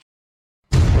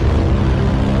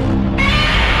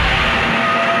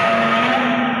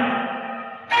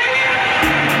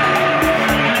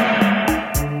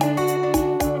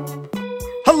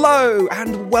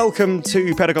and welcome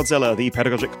to Pedagodzilla, the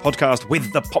pedagogic podcast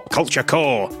with the pop culture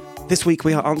core. This week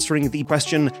we are answering the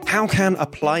question, how can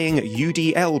applying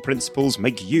UDL principles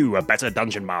make you a better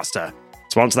dungeon master?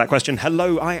 To answer that question,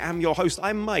 hello, I am your host,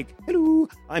 I'm Mike. Hello,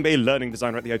 I'm a learning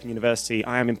designer at the Open University.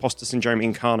 I am imposter syndrome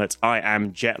incarnate. I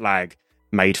am jet lag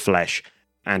made flesh.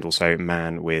 And also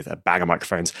man with a bag of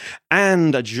microphones.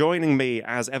 And joining me,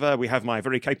 as ever, we have my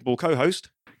very capable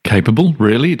co-host. Capable?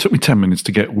 Really? It took me 10 minutes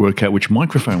to work out which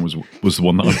microphone was the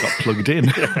one that I got plugged in.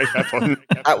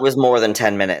 That was more than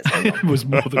 10 minutes. It was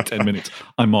more than 10 minutes.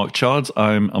 I'm Mark Chards.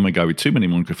 I'm a guy with too many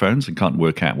microphones and can't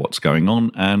work out what's going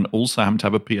on, and also happen to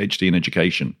have a PhD in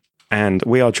education. And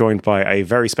we are joined by a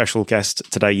very special guest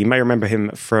today. You may remember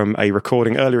him from a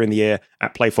recording earlier in the year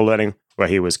at Playful Learning, where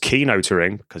he was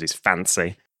keynoting, because he's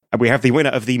fancy. And we have the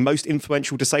winner of the most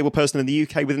influential disabled person in the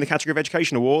UK within the category of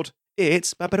education award.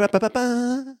 It's Dr.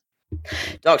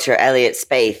 Elliot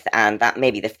Spaeth, and that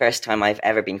may be the first time I've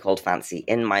ever been called fancy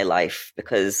in my life,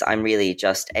 because I'm really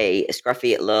just a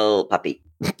scruffy little puppy.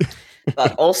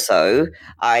 But also,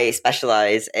 I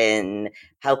specialize in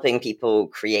helping people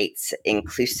create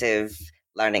inclusive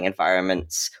learning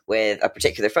environments with a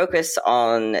particular focus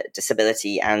on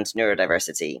disability and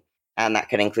neurodiversity. And that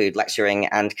can include lecturing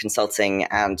and consulting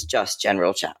and just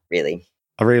general chat, really.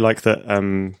 I really like that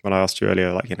when I asked you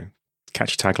earlier,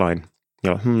 catchy tagline.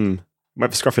 You're like, we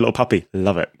have a scruffy little puppy.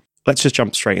 Love it. Let's just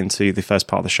jump straight into the first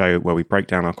part of the show where we break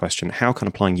down our question, how can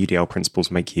applying UDL principles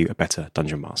make you a better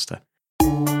dungeon master?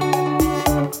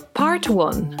 Part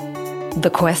 1.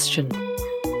 The question.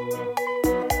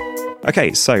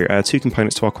 Okay, so two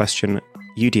components to our question,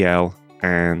 UDL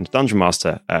and Dungeon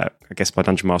Master. I guess by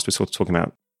Dungeon Master, we're sort of talking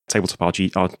about tabletop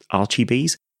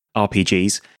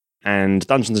RPGs, and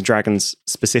Dungeons and Dragons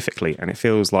specifically. And it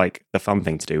feels like the fun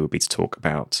thing to do would be to talk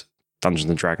about Dungeons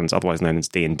and Dragons, otherwise known as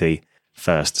D&D,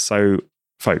 first. So,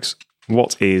 folks,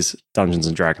 what is Dungeons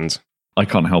and Dragons? I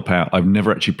can't help out. I've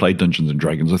never actually played Dungeons and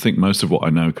Dragons. I think most of what I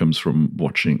know comes from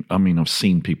watching. I mean, I've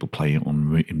seen people play it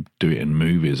do it in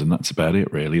movies, and that's about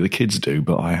it, really. The kids do,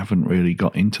 but I haven't really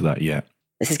got into that yet.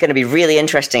 This is going to be really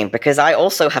interesting because I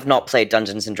also have not played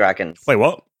Dungeons and Dragons. Wait,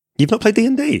 what? You've not played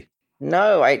D&D?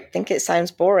 No, I think it sounds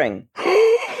boring.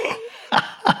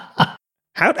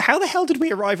 How the hell did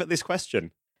we arrive at this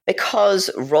question? Because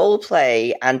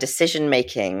roleplay and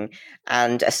decision-making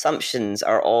and assumptions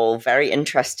are all very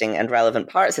interesting and relevant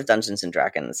parts of Dungeons and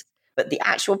Dragons. But the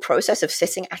actual process of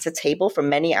sitting at a table for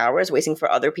many hours, waiting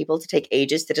for other people to take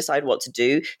ages to decide what to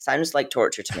do, sounds like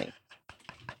torture to me.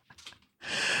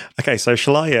 Okay, so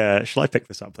shall I pick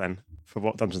this up then for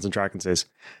what Dungeons and Dragons is?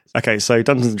 Okay, so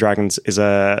Dungeons and Dragons is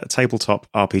a tabletop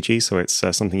RPG, so it's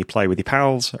something you play with your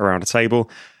pals around a table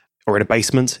or in a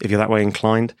basement if you're that way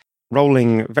inclined,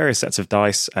 rolling various sets of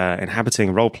dice,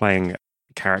 inhabiting role-playing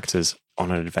characters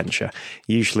on an adventure,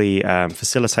 usually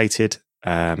facilitated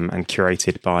and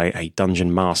curated by a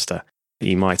dungeon master.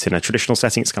 You might, in a traditional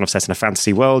setting, it's kind of set in a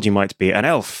fantasy world, you might be an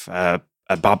elf, a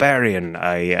barbarian,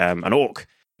 an orc.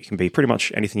 It can be pretty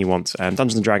much anything you want.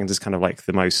 Dungeons & Dragons is kind of like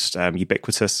the most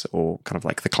ubiquitous, or kind of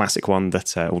like the classic one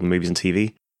that all the movies and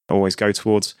TV always go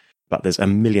towards. But there's a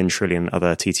million trillion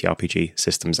other TTRPG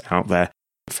systems out there.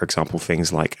 For example,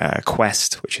 things like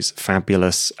Quest, which is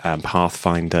fabulous,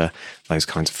 Pathfinder, those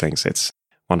kinds of things. It's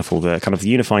wonderful. The kind of the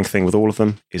unifying thing with all of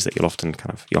them is that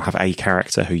you'll have a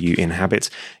character who you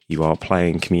inhabit. You are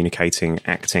playing, communicating,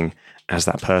 acting as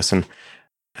that person.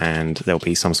 And there'll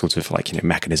be some sort of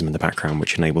mechanism in the background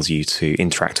which enables you to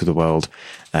interact with the world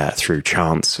through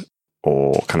chance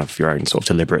or kind of your own sort of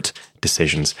deliberate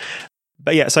decisions.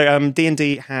 But yeah, so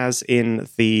D&D has in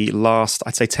the last,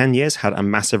 I'd say 10 years, had a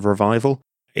massive revival.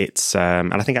 It's,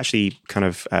 and I think actually kind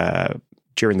of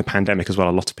during the pandemic as well,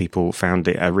 a lot of people found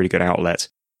it a really good outlet,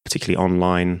 particularly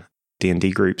online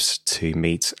D&D groups to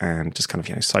meet and just kind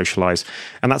of, socialize.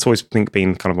 And that's always been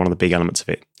kind of one of the big elements of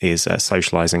it is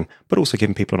socializing, but also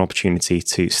giving people an opportunity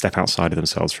to step outside of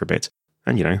themselves for a bit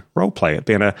and, role play it,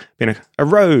 being a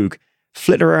rogue,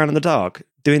 flitting around in the dark,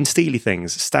 doing steely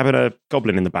things, stabbing a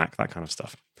goblin in the back, that kind of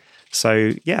stuff.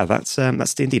 So yeah, that's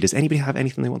D&D. Does anybody have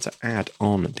anything they want to add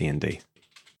on D&D?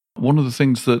 One of the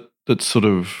things that sort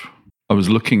of I was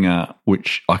looking at,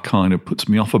 which I kind of puts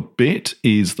me off a bit,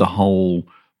 is the whole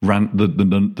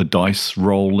the dice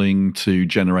rolling to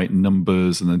generate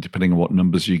numbers, and then depending on what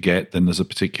numbers you get, then there's a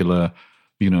particular,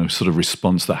 sort of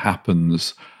response that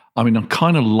happens. I mean, I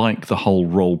kind of like the whole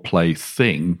role play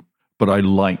thing, but I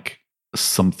like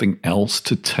something else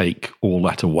to take all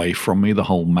that away from me, the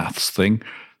whole maths thing.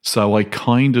 So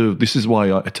this is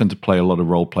why I tend to play a lot of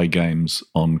role play games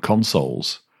on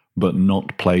consoles. but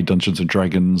not play Dungeons and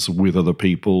Dragons with other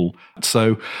people.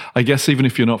 So I guess even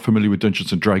if you're not familiar with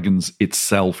Dungeons and Dragons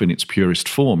itself in its purest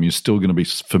form, you're still going to be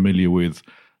familiar with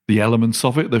the elements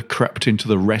of it that crept into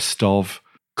the rest of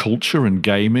culture and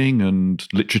gaming and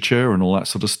literature and all that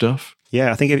sort of stuff.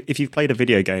 Yeah, I think if you've played a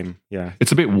video game, yeah.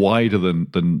 It's a bit wider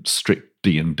than strict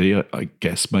D&D, I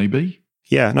guess, maybe.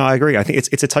 Yeah, no, I agree. I think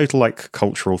it's a total like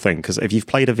cultural thing, because if you've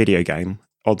played a video game,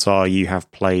 odds are you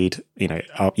have played,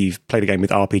 you've played a game with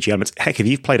RPG elements. Heck, if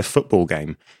you've played a football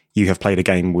game, you have played a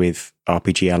game with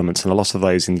RPG elements, and a lot of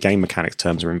those in game mechanics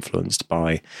terms are influenced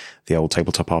by the old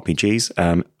tabletop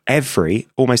RPGs.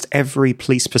 Almost every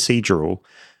police procedural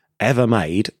ever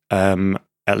made,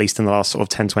 at least in the last sort of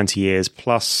 10, 20 years,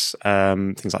 plus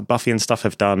things like Buffy and stuff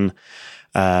have done,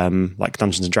 like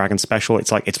Dungeons and Dragons special.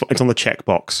 It's like it's on the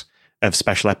checkbox of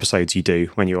special episodes you do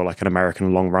when you're like an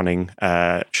American long-running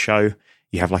show.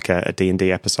 You have like a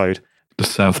D&D episode. The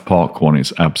South Park one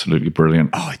is absolutely brilliant.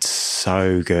 Oh, it's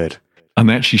so good. And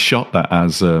they actually shot that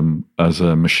as a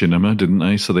machinima, didn't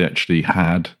they? So they actually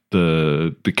had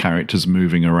the characters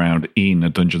moving around in a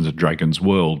Dungeons and Dragons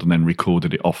world and then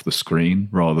recorded it off the screen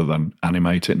rather than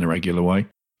animate it in the regular way.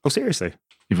 Oh, seriously?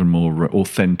 Even more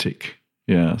authentic.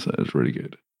 Yeah, so it was really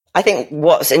good. I think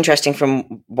what's interesting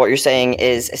from what you're saying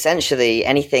is essentially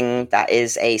anything that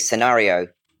is a scenario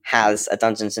has a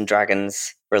Dungeons and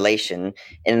Dragons relation,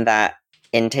 in that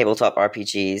in tabletop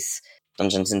RPGs,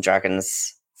 Dungeons and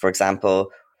Dragons, for example,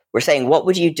 we're saying, what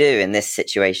would you do in this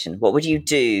situation? What would you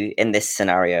do in this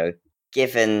scenario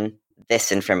given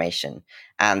this information?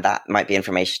 And that might be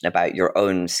information about your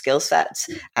own skill sets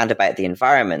and about the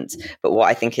environment. But what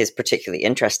I think is particularly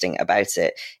interesting about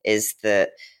it is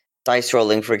that dice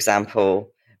rolling, for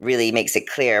example, really makes it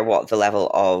clear what the level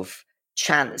of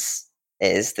chance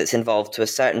is that's involved to a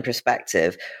certain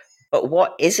perspective. But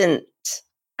what isn't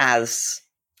as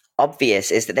obvious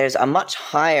is that there's a much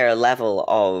higher level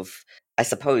of, I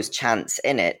suppose, chance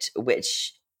in it,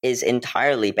 which is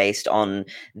entirely based on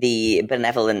the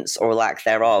benevolence or lack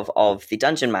thereof of the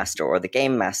dungeon master or the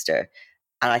game master.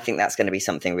 And I think that's going to be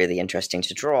something really interesting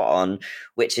to draw on,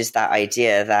 which is that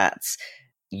idea that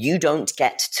you don't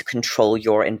get to control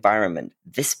your environment.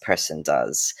 This person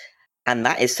does. And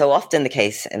that is so often the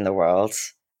case in the world.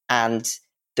 And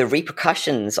the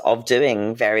repercussions of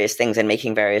doing various things and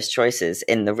making various choices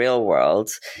in the real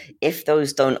world, if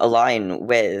those don't align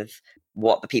with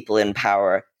what the people in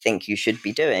power think you should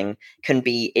be doing, can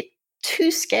be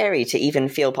too scary to even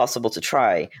feel possible to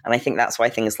try. And I think that's why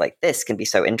things like this can be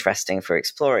so interesting for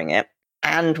exploring it,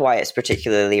 and why it's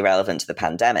particularly relevant to the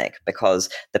pandemic, because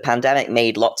the pandemic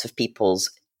made lots of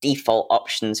people's default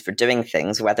options for doing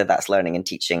things, whether that's learning and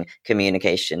teaching,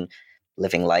 communication,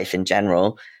 living life in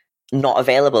general, not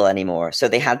available anymore. So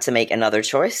they had to make another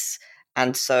choice.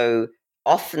 And so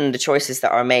often the choices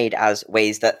that are made as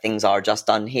ways that things are just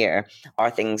done here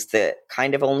are things that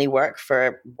kind of only work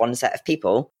for one set of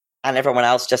people, and everyone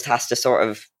else just has to sort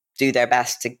of do their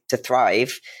best to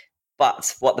thrive.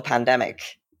 But what the pandemic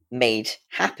made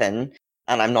happen,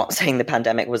 and I'm not saying the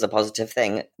pandemic was a positive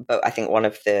thing, but I think one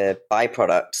of the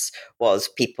byproducts was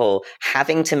people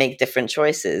having to make different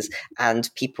choices and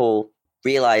people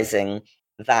realizing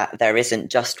that there isn't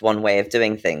just one way of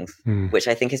doing things, which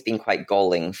I think has been quite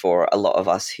galling for a lot of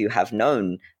us who have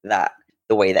known that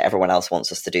the way that everyone else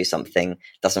wants us to do something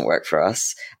doesn't work for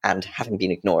us, and having been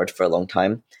ignored for a long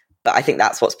time. But I think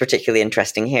that's what's particularly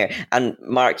interesting here. And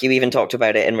Mark, you even talked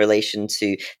about it in relation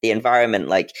to the environment.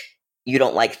 Like, you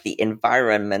don't like the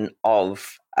environment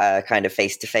of a kind of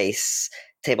face-to-face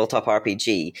tabletop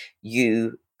RPG.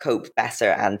 You cope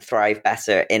better and thrive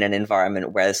better in an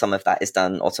environment where some of that is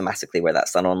done automatically, where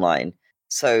that's done online.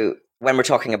 So when we're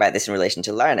talking about this in relation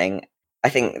to learning, I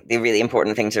think the really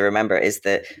important thing to remember is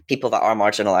that people that are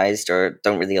marginalized or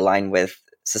don't really align with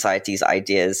society's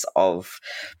ideas of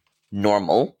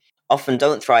normal often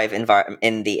don't thrive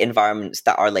in the environments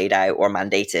that are laid out or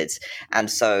mandated. And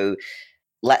so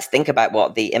let's think about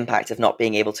what the impact of not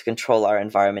being able to control our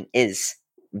environment is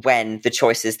when the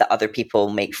choices that other people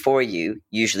make for you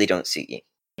usually don't suit you.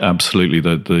 Absolutely.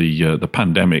 The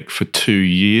pandemic, for 2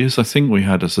 years, I think we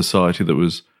had a society that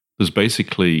was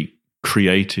basically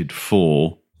created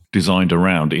designed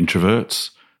around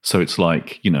introverts. So it's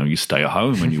like, you stay at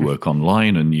home and you work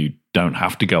online and you don't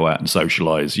have to go out and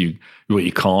socialize. You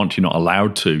can't, you're not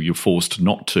allowed to, you're forced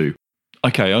not to.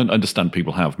 Okay, I understand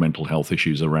people have mental health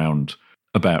issues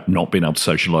about not being able to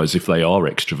socialize if they are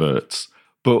extroverts.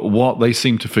 But what they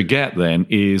seem to forget then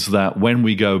is that when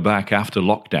we go back after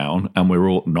lockdown, and we're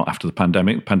all, not after the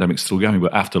pandemic's still going,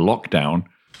 but after lockdown,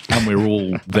 and we're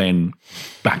all then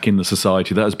back in the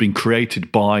society that has been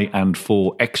created by and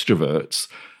for extroverts,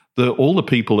 all the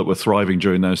people that were thriving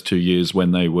during those 2 years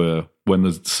when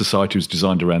the society was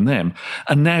designed around them,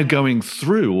 are now going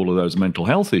through all of those mental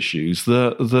health issues.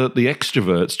 The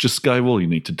extroverts just go, well, you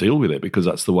need to deal with it because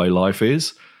that's the way life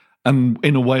is. And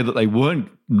in a way that they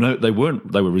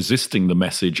were resisting the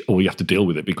message, oh, you have to deal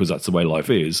with it because that's the way life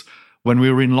is, when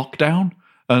we were in lockdown.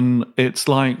 And it's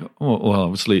like, well,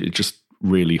 obviously it just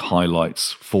really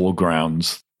highlights,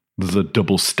 foregrounds the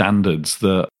double standards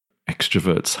that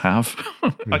extroverts have.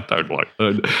 I don't like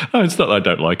it's not that I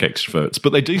don't like extroverts,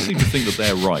 but they do seem to think that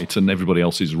they're right and everybody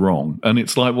else is wrong. And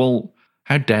it's like, well,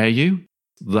 how dare you?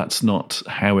 That's not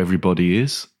how everybody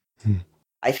is.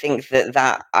 I think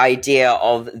that idea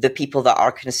of the people that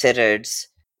are considered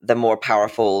the more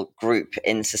powerful group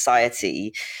in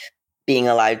society being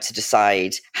allowed to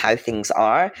decide how things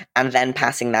are and then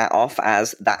passing that off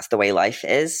as that's the way life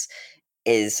is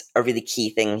a really key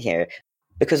thing here.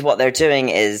 Because what they're doing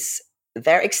is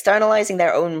they're externalizing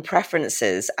their own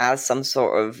preferences as some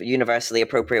sort of universally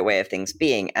appropriate way of things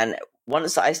being. And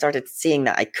once I started seeing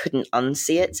that, I couldn't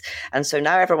unsee it. And so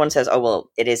now everyone says, oh,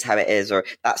 well, it is how it is, or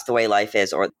that's the way life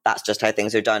is, or that's just how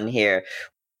things are done here.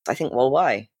 I think, well,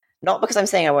 why? Not because I'm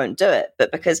saying I won't do it,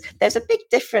 but because there's a big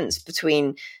difference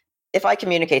between if I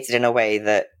communicated in a way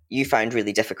that you found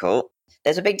really difficult.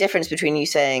 There's a big difference between you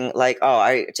saying like, oh,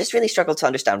 I just really struggled to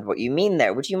understand what you mean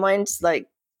there. Would you mind like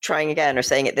trying again or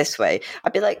saying it this way?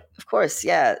 I'd be like, of course,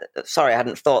 yeah. Sorry, I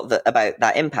hadn't thought about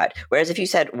that impact. Whereas if you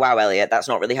said, wow, Elliot, that's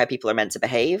not really how people are meant to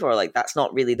behave, or like, that's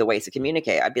not really the way to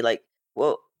communicate, I'd be like,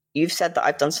 well, you've said that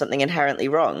I've done something inherently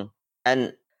wrong.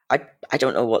 And I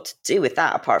don't know what to do with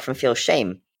that apart from feel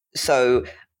shame. So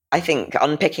I think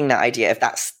unpicking that idea of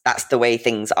that's the way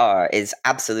things are is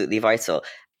absolutely vital.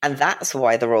 And that's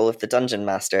why the role of the dungeon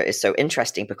master is so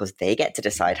interesting, because they get to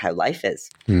decide how life is.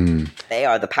 They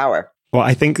are the power. Well,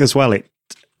 I think as well, it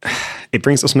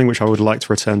brings up something which I would like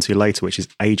to return to later, which is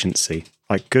agency.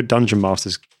 Like good dungeon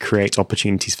masters create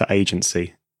opportunities for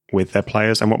agency with their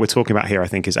players. And what we're talking about here, I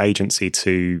think, is agency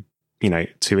to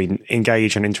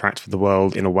engage and interact with the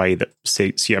world in a way that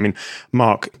suits you. I mean,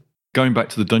 Mark, going back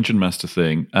to the dungeon master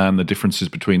thing and the differences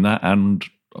between that and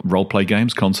role-play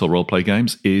games, console role-play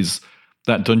games, is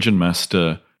that dungeon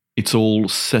master, it's all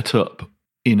set up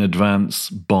in advance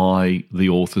by the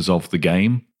authors of the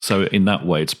game. So in that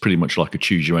way, it's pretty much like a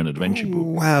choose-your-own-adventure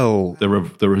book. Well,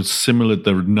 there's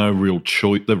no real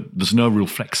choice. There's no real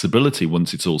flexibility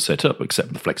once it's all set up,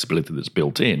 except the flexibility that's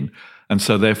built in. And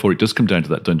so therefore, it does come down to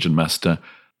that dungeon master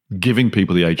giving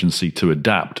people the agency to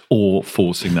adapt or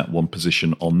forcing that one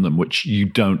position on them, which you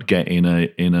don't get in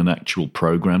an actual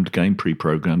programmed game,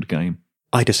 pre-programmed game.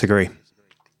 I disagree.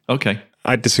 Okay.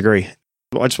 I disagree.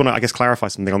 I just want to, I guess, clarify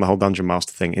something on the whole dungeon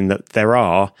master thing, in that there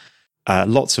are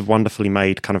lots of wonderfully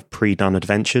made kind of pre-done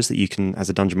adventures that you can, as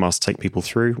a dungeon master, take people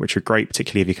through, which are great,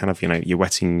 particularly if you kind of, you're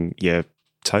wetting your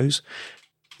toes.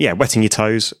 Yeah, wetting your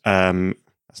toes.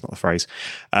 That's not the phrase.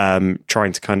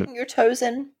 Trying to kind of... Dipping your toes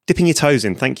in. Dipping your toes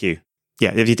in, thank you.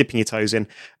 Yeah, if you're dipping your toes in,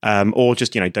 or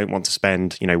just, don't want to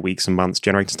spend, weeks and months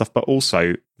generating stuff, but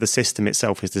also the system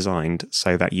itself is designed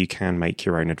so that you can make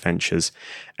your own adventures,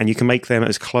 and you can make them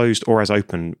as closed or as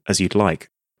open as you'd like.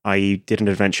 I did an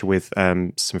adventure with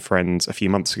some friends a few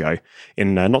months ago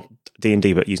in not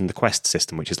D&D, but using the Quest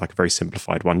system, which is like a very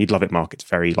simplified one. You'd love it, Mark. It's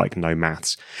very like no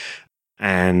maths.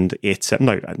 And it's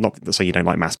no, not so you don't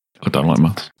like maths. I don't like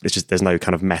maths. It's just there's no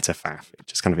kind of meta faff. It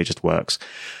just works.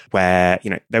 Where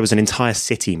there was an entire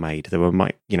city made. There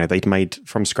were they'd made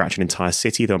from scratch an entire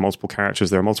city. There were multiple characters.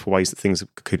 There are multiple ways that things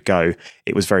could go.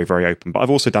 It was very, very open. But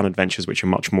I've also done adventures which are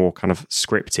much more kind of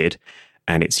scripted.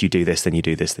 And it's you do this, then you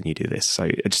do this, then you do this. So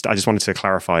I just wanted to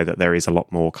clarify that there is a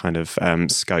lot more kind of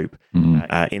scope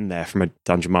in there from a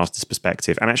dungeon master's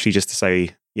perspective. And actually just to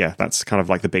say, yeah, that's kind of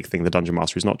like the big thing. The dungeon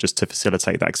master is not just to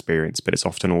facilitate that experience, but it's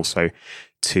often also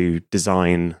to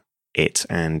design it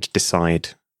and decide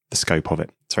the scope of it.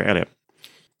 Sorry, Elliot.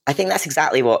 I think that's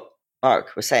exactly what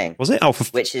Mark was saying. Was it? Oh, for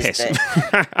which is piss.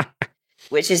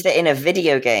 which is that in a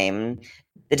video game,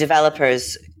 the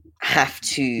developers have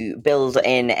to build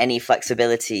in any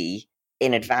flexibility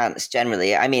in advance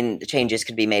generally. I mean, changes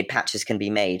can be made, patches can be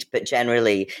made, but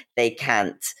generally they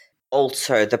can't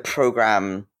alter the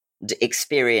program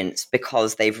experience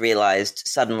because they've realized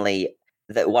suddenly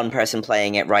that one person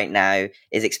playing it right now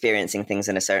is experiencing things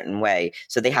in a certain way.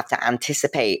 So they have to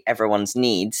anticipate everyone's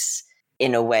needs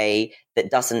in a way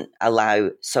that doesn't allow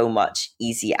so much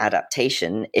easy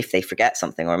adaptation if they forget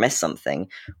something or miss something.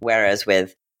 Whereas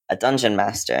with a dungeon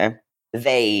master,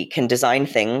 they can design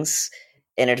things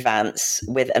in advance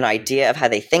with an idea of how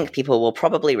they think people will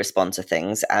probably respond to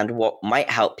things and what might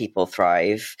help people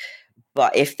thrive,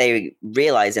 But if they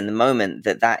realize in the moment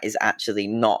that that is actually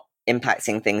not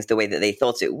impacting things the way that they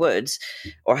thought it would,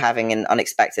 or having an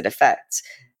unexpected effect,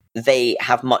 they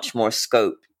have much more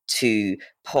scope to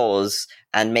pause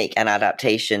and make an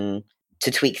adaptation,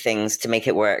 to tweak things, to make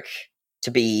it work,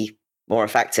 to be more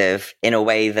effective in a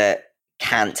way that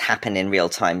can't happen in real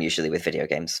time, usually with video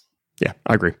games. Yeah,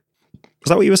 I agree. Was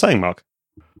that what you were saying, Mark?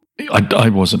 I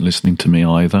wasn't listening to me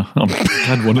either. I'm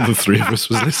glad one of the three of us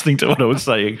was listening to what I was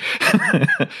saying.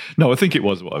 No, I think it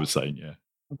was what I was saying, yeah.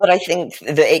 But I think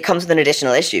that it comes with an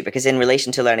additional issue, because in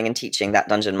relation to learning and teaching, that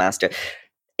Dungeon Master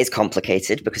is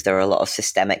complicated because there are a lot of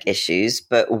systemic issues.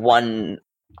 But one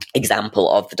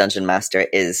example of the Dungeon Master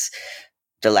is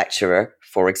the lecturer,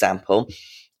 for example.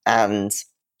 And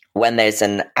when there's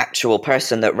an actual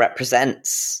person that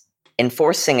represents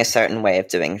enforcing a certain way of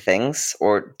doing things,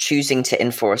 or choosing to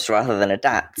enforce rather than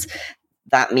adapt,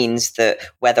 that means that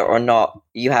whether or not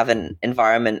you have an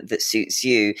environment that suits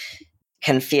you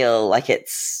can feel like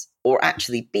it's, or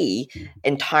actually be,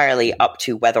 entirely up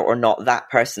to whether or not that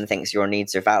person thinks your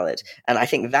needs are valid. And I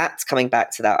think that's coming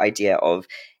back to that idea of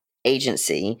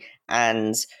agency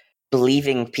and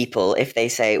believing people if they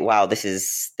say, wow, this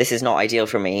is not ideal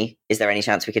for me, is there any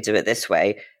chance we could do it this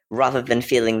way, rather than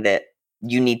feeling that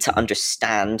you need to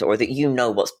understand or that you know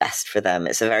what's best for them.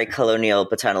 It's a very colonial,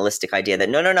 paternalistic idea that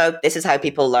no, this is how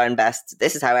people learn best,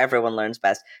 this is how everyone learns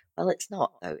best. Well, it's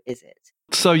not, though, is it?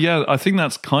 So yeah, I think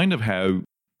that's kind of how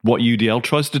what UDL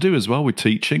tries to do as well with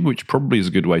teaching, which probably is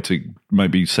a good way to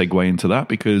maybe segue into that,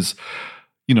 because,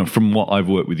 you know, from what I've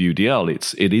worked with UDL,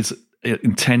 it is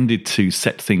intended to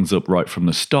set things up right from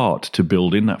the start, to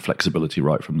build in that flexibility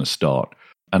right from the start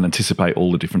and anticipate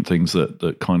all the different things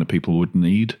that kind of people would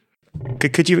need.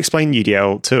 Could you explain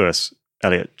UDL to us,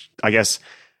 Elliot? I guess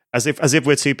as if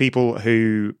we're two people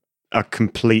who are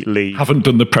completely haven't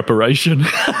done the preparation.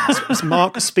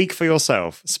 Mark, speak for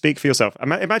yourself. Speak for yourself.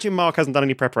 Imagine Mark hasn't done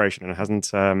any preparation and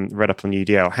hasn't read up on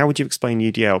UDL. How would you explain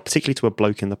UDL, particularly to a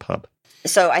bloke in the pub?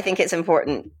 So I think it's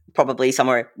important, probably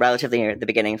somewhere relatively near the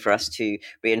beginning, for us to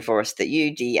reinforce that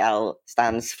UDL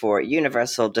stands for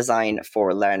Universal Design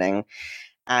for Learning.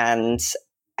 And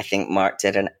I think Mark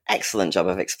did an excellent job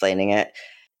of explaining it.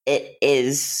 It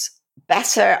is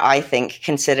better, I think,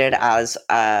 considered as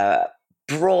a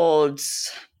broad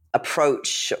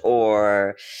approach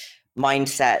or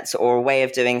mindset or way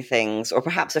of doing things, or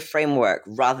perhaps a framework,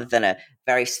 rather than a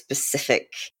very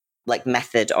specific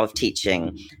method of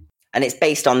teaching. And it's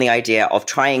based on the idea of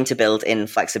trying to build in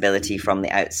flexibility from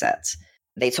the outset.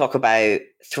 They talk about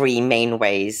three main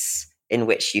ways in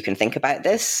which you can think about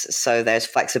this. So there's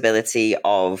flexibility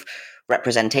of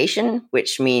representation,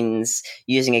 which means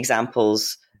using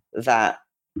examples that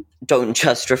don't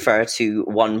just refer to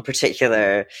one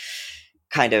particular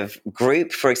kind of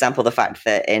group. For example, the fact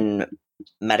that in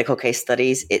medical case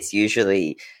studies, it's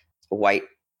usually a white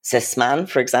cis man,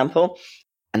 for example,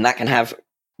 and that can have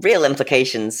real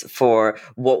implications for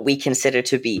what we consider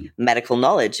to be medical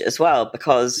knowledge as well,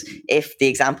 because if the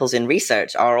examples in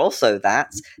research are also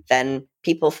that, then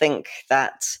people think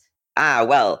that,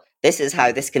 well, this is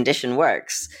how this condition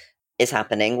works is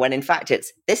happening, when in fact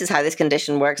this is how this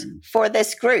condition works for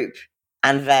this group.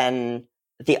 And then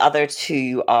the other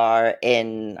two are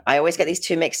I always get these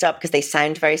two mixed up because they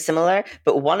sound very similar,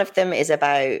 but one of them is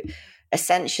about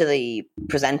essentially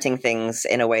presenting things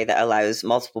in a way that allows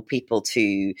multiple people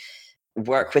to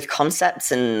work with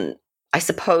concepts, and I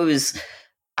suppose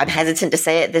I'm hesitant to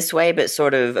say it this way, but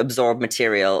sort of absorb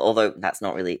material, although that's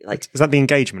not really Is that the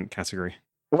engagement category?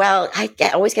 Well, I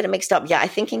always get it mixed up. Yeah, I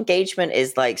think engagement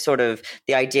is sort of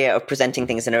the idea of presenting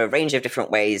things in a range of different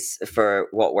ways for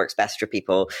what works best for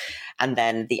people. And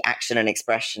then the action and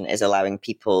expression is allowing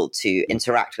people to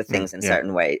interact with things in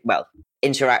certain ways. Well,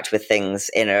 interact with things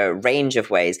in a range of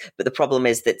ways. But the problem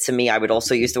is that, to me, I would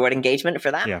also use the word engagement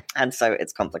for that. Yeah. And so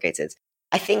it's complicated.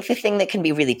 I think the thing that can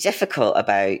be really difficult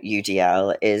about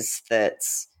UDL is that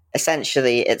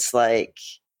essentially it's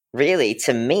really,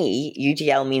 to me,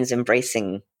 UDL means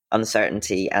embracing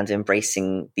uncertainty and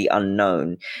embracing the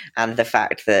unknown, and the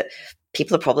fact that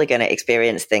people are probably going to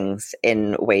experience things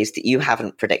in ways that you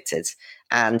haven't predicted.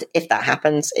 And if that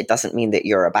happens, it doesn't mean that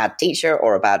you're a bad teacher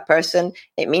or a bad person.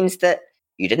 It means that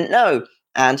you didn't know,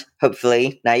 and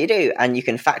hopefully now you do, and you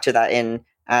can factor that in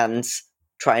and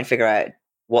try and figure out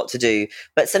what to do.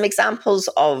 But some examples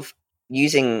of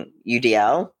using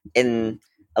UDL in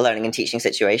a learning and teaching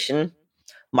situation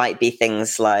might be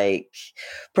things like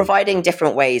providing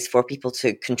different ways for people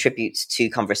to contribute to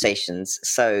conversations.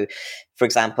 So, for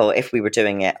example, if we were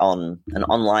doing it on an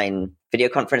online video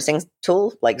conferencing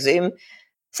tool like Zoom,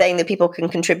 saying that people can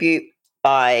contribute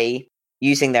by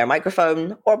using their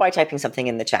microphone or by typing something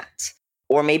in the chat.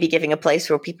 or maybe giving a place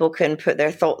where people can put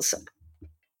their thoughts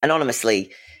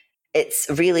anonymously. It's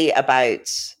really about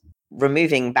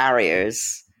removing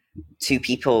barriers to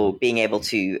people being able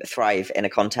to thrive in a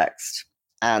context.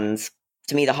 And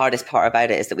to me, the hardest part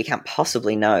about it is that we can't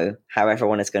possibly know how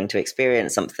everyone is going to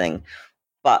experience something.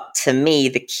 But to me,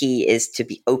 the key is to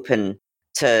be open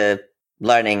to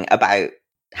learning about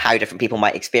how different people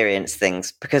might experience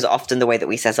things, because often the way that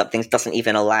we set up things doesn't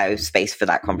even allow space for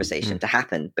that conversation to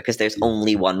happen, because there's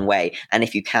only one way. And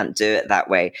if you can't do it that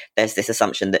way, there's this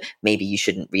assumption that maybe you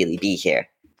shouldn't really be here.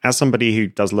 As somebody who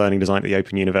does learning design at the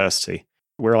Open University,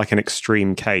 we're like an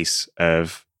extreme case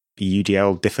of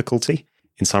UDL difficulty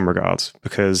in some regards,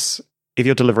 because if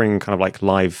you're delivering kind of like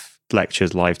live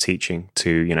lectures, live teaching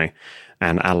to,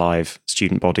 an alive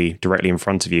student body directly in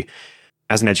front of you,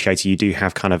 as an educator, you do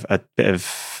have kind of a bit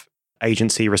of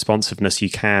agency, responsiveness. You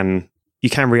can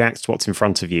react to what's in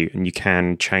front of you, and you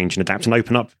can change and adapt and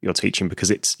open up your teaching, because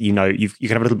it's, you can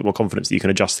have a little bit more confidence that you can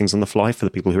adjust things on the fly for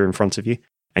the people who are in front of you,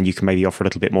 and you can maybe offer a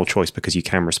little bit more choice because you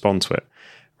can respond to it.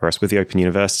 Whereas with the Open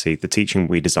University, the teaching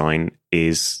we design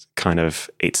is kind of,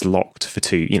 it's locked for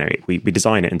we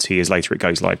design it and 2 years later it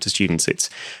goes live to students. It's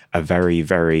a very,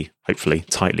 very, hopefully,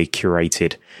 tightly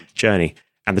curated journey.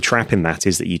 And the trap in that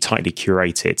is that you tightly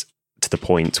curate it to the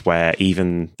point where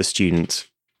even the student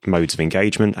modes of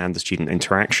engagement and the student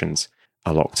interactions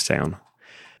are locked down.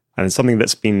 And it's something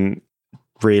that's been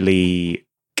really,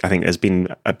 I think there's been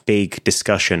a big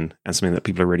discussion, and something that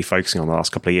people are really focusing on the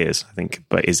last couple of years, I think,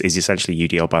 but is essentially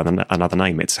UDL by another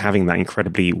name. It's having that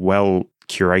incredibly well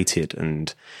curated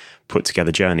and put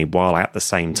together journey, while at the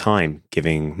same time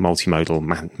giving multimodal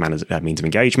means of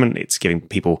engagement. It's giving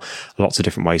people lots of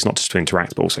different ways, not just to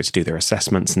interact, but also to do their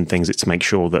assessments and things. It's to make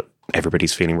sure that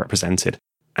everybody's feeling represented.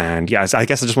 And yeah, I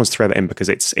guess I just want to throw that in because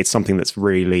it's something that's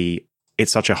really,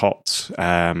 it's such a hot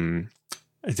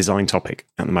design topic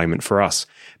at the moment for us,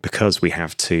 because we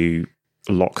have to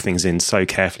lock things in so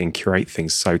carefully and curate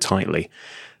things so tightly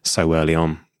so early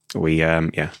on. We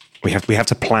have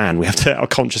to plan. We have to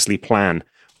consciously plan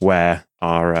where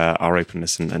our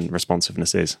openness and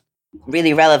responsiveness is.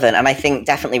 Really relevant, and I think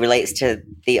definitely relates to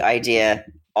the idea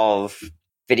of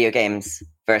video games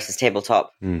versus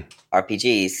tabletop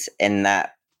RPGs, in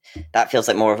that feels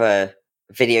like more of a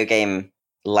video game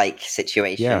like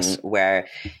situation, where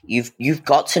you've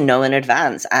got to know in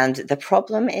advance. And the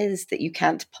problem is that you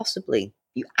can't possibly.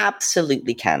 You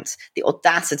absolutely can't. The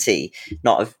audacity,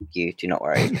 not of you, do not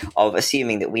worry, of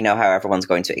assuming that we know how everyone's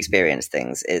going to experience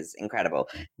things is incredible.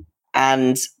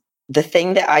 And the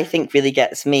thing that I think really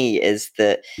gets me is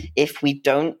that if we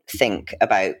don't think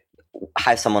about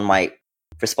how someone might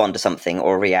respond to something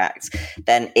or react,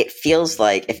 then it feels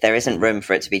like if there isn't room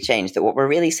for it to be changed, that what we're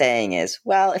really saying is,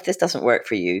 well, if this doesn't work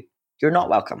for you, you're not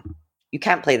welcome. You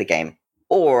can't play the game.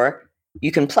 Or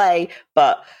you can play,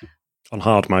 but on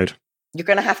hard mode. You're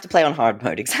going to have to play on hard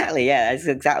mode. Exactly. Yeah, that's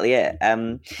exactly it.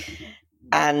 And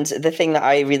the thing that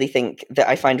I really think that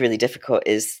I find really difficult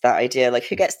is that idea, like,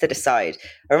 who gets to decide?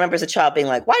 I remember as a child being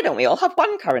like, why don't we all have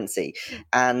one currency?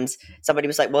 And somebody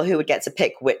was like, well, who would get to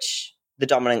pick which the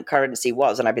dominant currency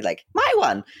was? And I'd be like, my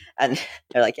one. And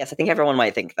they're like, yes, I think everyone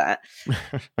might think that.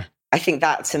 I think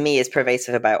that to me is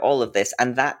pervasive about all of this.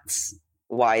 And that's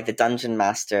why the dungeon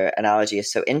master analogy is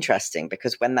so interesting,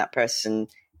 because when that person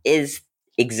is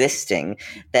existing,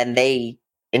 then they,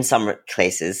 in some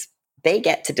cases, they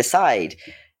get to decide,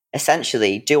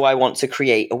 essentially, do I want to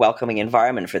create a welcoming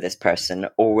environment for this person,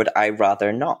 or would I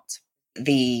rather not?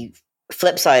 The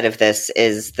flip side of this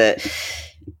is that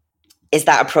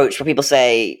approach where people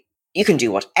say, you can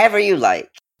do whatever you like,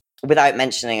 without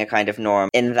mentioning a kind of norm,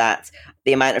 in that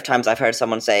the amount of times I've heard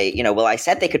someone say, well, I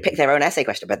said they could pick their own essay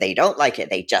question, but they don't like it.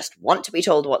 They just want to be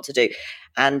told what to do.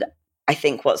 And I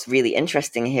think what's really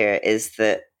interesting here is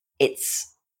that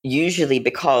it's usually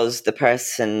because the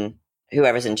person,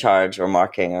 whoever's in charge or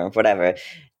marking or whatever,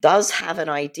 does have an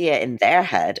idea in their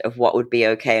head of what would be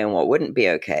okay and what wouldn't be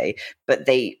okay, but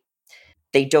they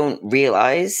don't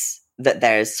realize that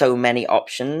there's so many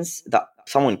options that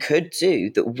someone could do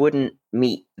that wouldn't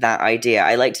meet that idea.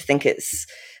 I like to think it's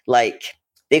like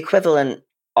the equivalent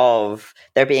of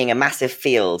there being a massive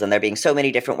field and there being so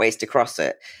many different ways to cross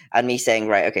it, and me saying,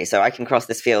 right, okay, so I can cross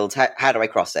this field, how do I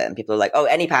cross it? And people are like, oh,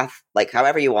 any path, like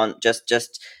however you want,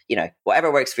 just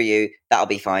whatever works for you, that'll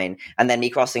be fine. And then me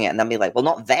crossing it and then be like, well,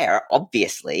 not there,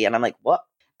 obviously. And I'm like, what?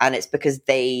 And it's because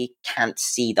they can't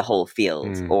see the whole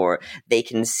field, or they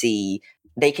can see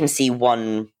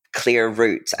one clear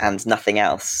route and nothing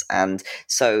else. And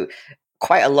so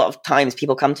quite a lot of times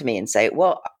people come to me and say,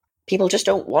 well, people just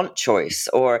don't want choice.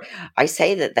 Or I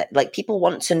say that like people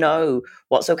want to know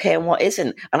what's okay and what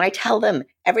isn't. And I tell them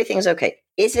everything's okay.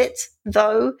 Is it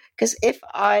though? Because if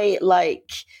I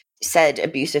said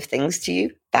abusive things to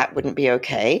you, that wouldn't be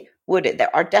okay, would it?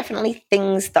 There are definitely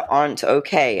things that aren't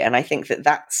okay. And I think that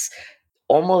that's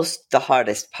almost the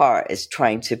hardest part, is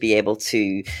trying to be able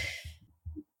to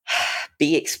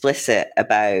be explicit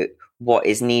about what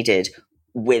is needed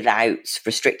without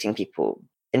restricting people.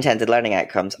 Intended learning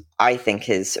outcomes, I think,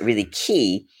 is really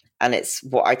key. And it's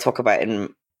what I talk about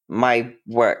in my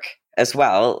work as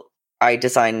well. I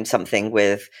designed something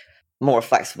with more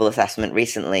flexible assessment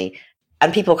recently.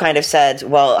 And people kind of said,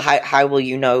 well, how will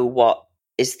you know what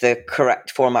is the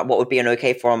correct format? What would be an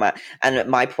okay format? And at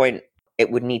my point,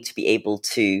 it would need to be able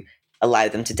to allow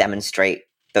them to demonstrate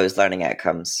those learning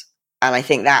outcomes. And I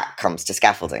think that comes to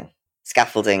scaffolding.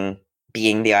 Scaffolding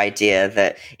being the idea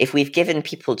that if we've given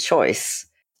people choice,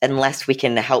 unless we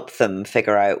can help them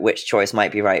figure out which choice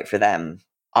might be right for them,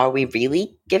 are we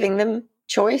really giving them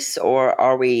choice, or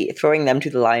are we throwing them to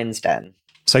the lion's den?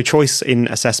 So choice in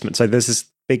assessment. So there's this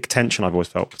big tension I've always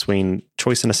felt between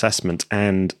choice and assessment.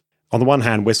 And on the one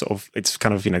hand, it's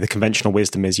kind of, the conventional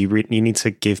wisdom is you need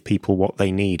to give people what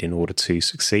they need in order to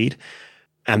succeed.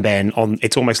 And then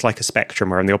it's almost like a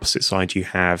spectrum where on the opposite side you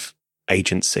have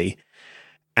agency,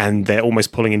 and they're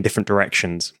almost pulling in different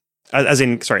directions. As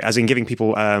in giving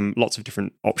people lots of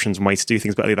different options and ways to do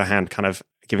things, but on the other hand, kind of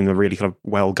giving them a really kind of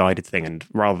well-guided thing, and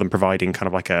rather than providing kind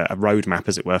of like a roadmap,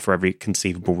 as it were, for every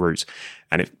conceivable route,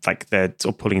 and they're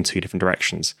sort of pulling in two different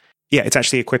directions. Yeah, it's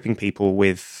actually equipping people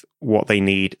with what they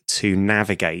need to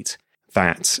navigate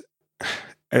that,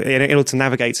 in order to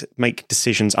navigate, make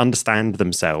decisions, understand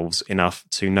themselves enough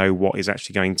to know what is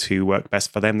actually going to work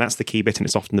best for them. That's the key bit, and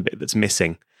it's often the bit that's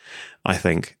missing, I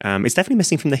think. It's definitely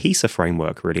missing from the HESA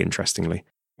framework, really interestingly,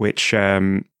 which,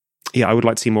 I would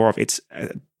like to see more of.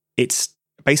 It's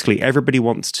basically everybody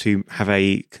wants to have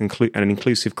an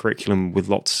inclusive curriculum with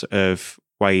lots of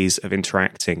ways of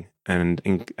interacting and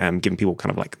giving people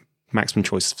kind of like maximum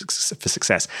choice for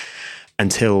success,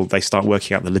 until they start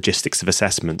working out the logistics of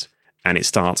assessment, and it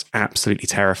starts absolutely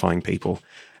terrifying people.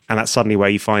 And that's suddenly where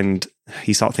you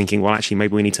start thinking, well, actually,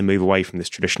 maybe we need to move away from this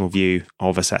traditional view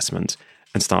of assessment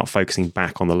and start focusing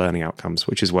back on the learning outcomes,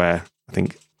 which is where I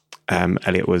think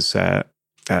Elliot was kind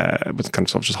of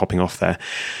sort of just hopping off there.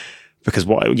 Because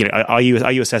are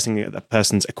you assessing a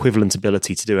person's equivalent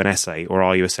ability to do an essay, or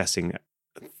are you assessing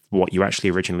what you actually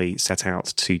originally set out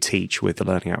to teach with the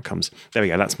learning outcomes? There we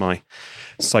go. That's my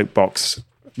soapbox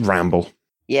ramble.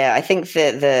 Yeah, I think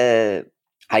that the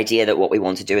idea that what we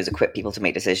want to do is equip people to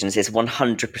make decisions is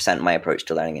 100% my approach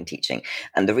to learning and teaching.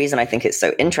 And the reason I think it's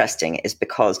so interesting is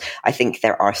because I think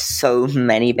there are so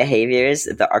many behaviors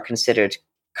that are considered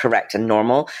correct and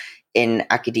normal in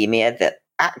academia that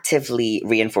actively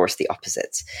reinforce the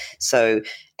opposite. So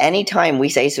anytime we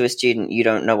say to a student, you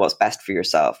don't know what's best for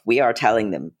yourself, we are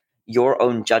telling them your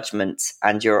own judgment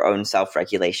and your own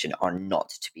self-regulation are not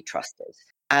to be trusted.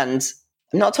 And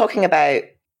I'm not talking about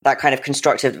that kind of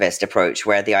constructivist approach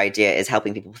where the idea is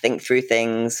helping people think through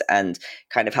things and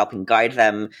kind of helping guide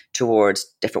them towards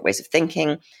different ways of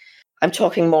thinking. I'm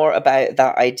talking more about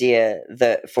that idea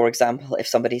that, for example, if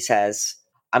somebody says,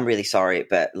 I'm really sorry,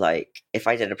 but if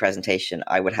I did a presentation,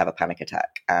 I would have a panic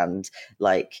attack. And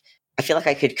I feel like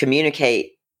I could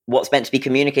communicate what's meant to be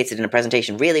communicated in a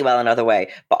presentation really well another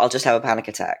way, but I'll just have a panic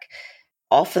attack.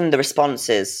 Often the response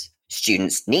is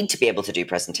students need to be able to do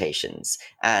presentations.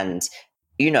 And,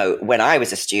 when I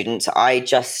was a student, I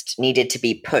just needed to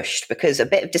be pushed because a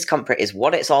bit of discomfort is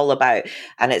what it's all about.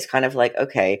 And it's kind of like,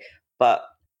 okay, but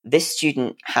this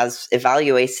student has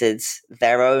evaluated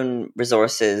their own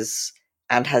resources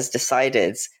and has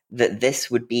decided that this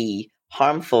would be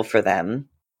harmful for them.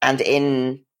 And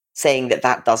in saying that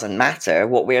that doesn't matter,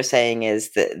 what we're saying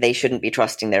is that they shouldn't be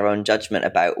trusting their own judgment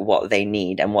about what they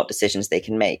need and what decisions they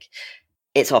can make.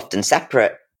 It's often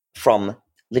separate from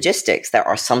logistics. There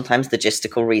are sometimes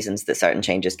logistical reasons that certain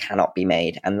changes cannot be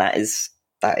made, and that is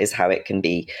how it can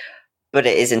be. But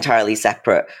it is entirely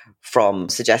separate from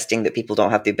suggesting that people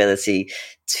don't have the ability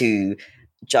to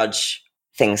judge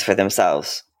things for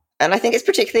themselves. And I think it's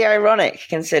particularly ironic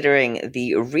considering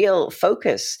the real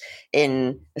focus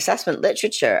in assessment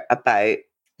literature about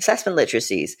assessment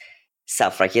literacies,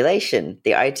 self-regulation,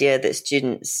 the idea that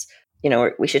students,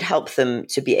 we should help them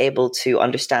to be able to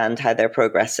understand how they're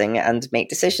progressing and make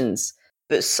decisions.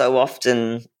 But so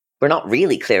often we're not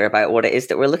really clear about what it is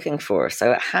that we're looking for.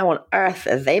 So how on earth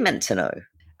are they meant to know?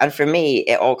 And for me,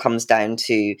 it all comes down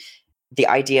to the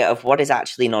idea of what is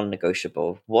actually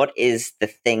non-negotiable. What is the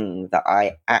thing that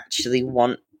I actually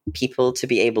want people to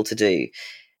be able to do?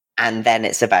 And then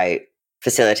it's about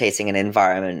facilitating an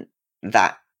environment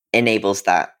that enables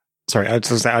that. Sorry, I was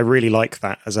going to say, I really like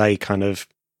that as a kind of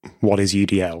what is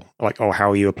UDL? Like, or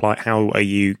how are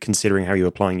you considering how you're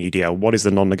applying UDL? What is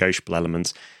the non-negotiable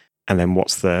element? And then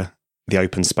what's the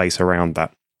open space around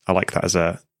that? I like that as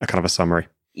a kind of a summary.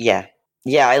 Yeah.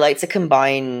 I like to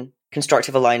combine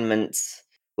constructive alignment,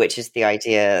 which is the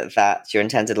idea that your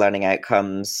intended learning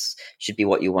outcomes should be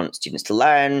what you want students to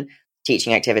learn.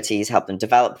 Teaching activities help them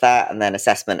develop that, and then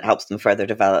assessment helps them further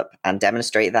develop and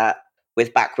demonstrate that,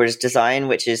 with backwards design,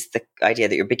 which is the idea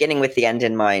that you're beginning with the end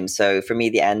in mind. So for me,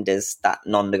 the end is that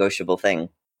non-negotiable thing.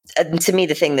 And to me,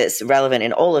 the thing that's relevant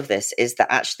in all of this is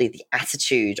that actually the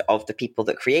attitude of the people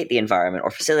that create the environment or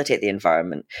facilitate the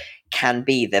environment can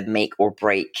be the make or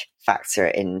break factor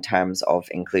in terms of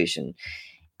inclusion.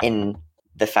 In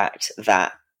the fact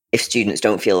that if students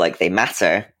don't feel like they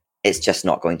matter, it's just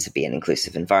not going to be an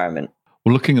inclusive environment.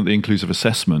 Well, looking at the inclusive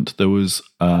assessment, there was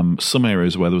some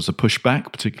areas where there was a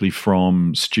pushback, particularly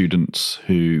from students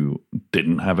who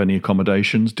didn't have any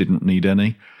accommodations, didn't need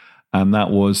any. And that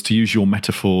was, to use your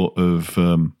metaphor of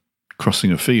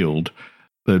crossing a field,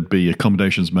 there'd be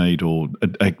accommodations made or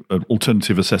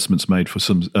alternative assessments made for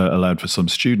some, allowed for some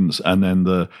students. And then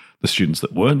the students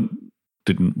that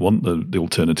didn't want the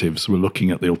alternatives were looking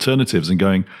at the alternatives and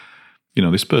going,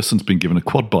 this person's been given a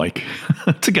quad bike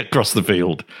to get across the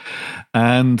field.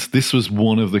 And this was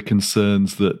one of the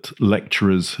concerns that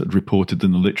lecturers had reported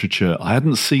in the literature. I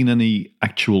hadn't seen any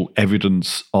actual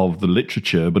evidence of the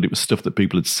literature, but it was stuff that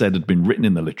people had said had been written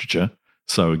in the literature.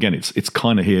 So again, it's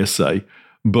kind of hearsay.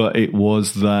 But it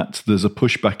was that there's a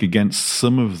pushback against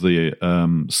some of the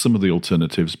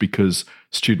alternatives because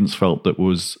students felt there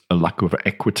was a lack of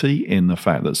equity in the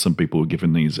fact that some people were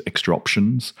given these extra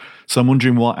options. So I'm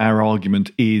wondering what our argument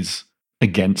is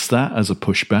against that as a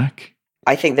pushback.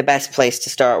 I think the best place to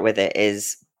start with it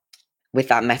is with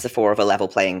that metaphor of a level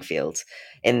playing field,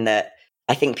 in that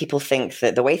I think people think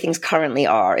that the way things currently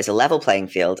are is a level playing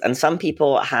field, and some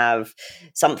people have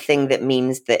something that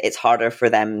means that it's harder for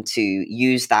them to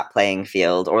use that playing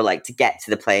field or like to get to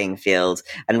the playing field,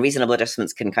 and reasonable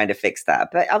adjustments can kind of fix that.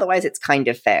 But otherwise, it's kind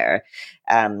of fair.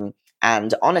 And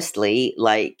honestly,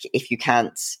 like if you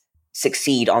can't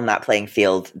succeed on that playing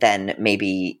field, then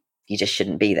maybe you just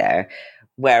shouldn't be there.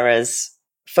 Whereas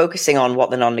focusing on what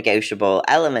the non-negotiable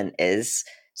element is,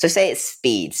 so say it's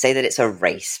speed, say that it's a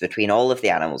race between all of the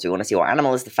animals. We want to see what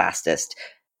animal is the fastest,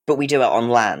 but we do it on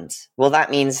land. Well,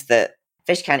 that means that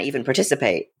fish can't even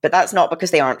participate, but that's not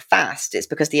because they aren't fast. It's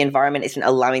because the environment isn't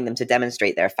allowing them to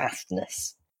demonstrate their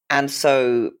fastness. And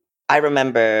so I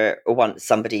remember once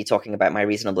somebody talking about my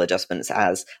reasonable adjustments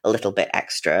as a little bit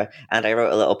extra, and I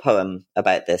wrote a little poem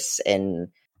about this in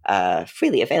a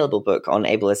freely available book on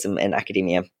ableism in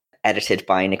academia, edited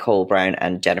by Nicole Brown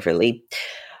and Jennifer Lee.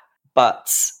 But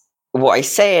what I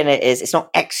say in it is it's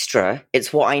not extra,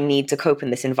 it's what I need to cope in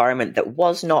this environment that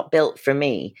was not built for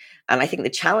me. And I think the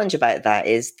challenge about that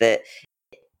is that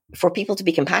for people to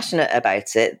be compassionate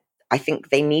about it, I think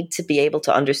they need to be able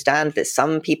to understand that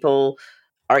some people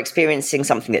are experiencing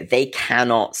something that they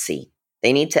cannot see.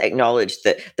 They need to acknowledge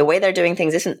that the way they're doing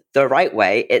things isn't the right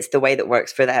way. It's the way that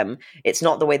works for them. It's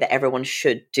not the way that everyone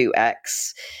should do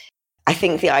X. I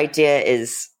think the idea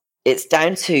is it's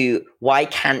down to why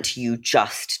can't you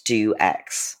just do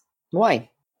X? Why?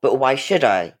 But why should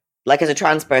I? Like as a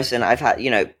trans person, I've had,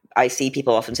 I see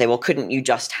people often say, well, couldn't you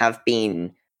just have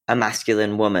been a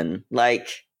masculine woman? Like,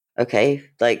 okay,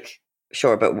 like,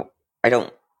 sure, but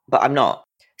I'm not.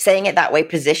 Saying it that way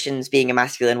positions being a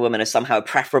masculine woman as somehow a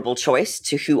preferable choice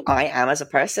to who I am as a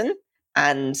person.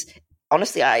 And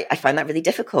honestly, I find that really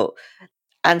difficult.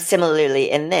 And similarly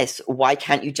in this, why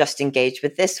can't you just engage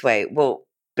with this way? Well,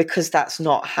 because that's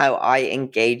not how I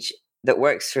engage that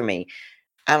works for me.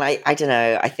 And I don't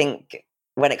know, I think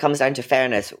when it comes down to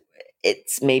fairness,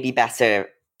 it's maybe better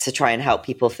to try and help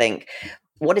people think,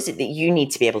 what is it that you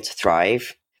need to be able to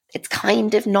thrive? It's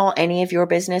kind of not any of your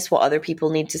business what other people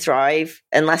need to thrive,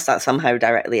 unless that somehow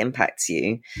directly impacts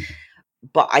you.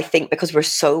 But I think because we're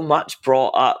so much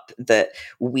brought up that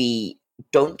we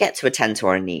don't get to attend to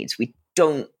our needs, we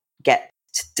don't get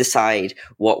to decide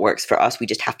what works for us, we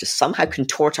just have to somehow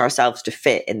contort ourselves to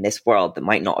fit in this world that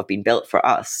might not have been built for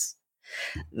us,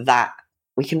 that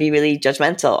we can be really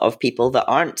judgmental of people that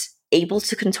aren't able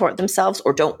to contort themselves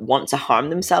or don't want to harm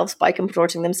themselves by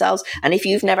contorting themselves. And if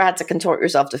you've never had to contort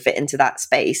yourself to fit into that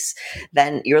space,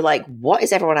 then you're like, what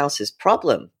is everyone else's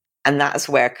problem? And that's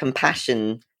where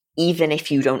compassion, even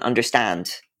if you don't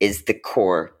understand, is the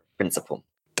core principle.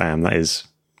 Damn, that is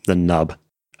the nub.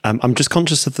 I'm just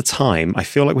conscious of the time. I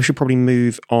feel like we should probably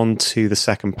move on to the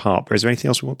second part, but is there anything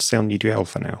else we want to say on UDL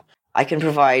for now? I can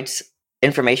provide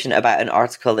information about an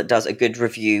article that does a good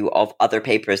review of other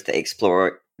papers that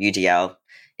explore UDL.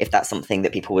 if that's something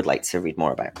that people would like to read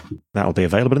more about. That'll be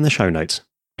available in the show notes.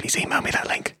 Please email me that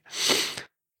link.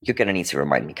 You're going to need to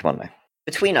remind me. Come on now.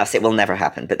 Between us, it will never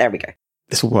happen, but there we go.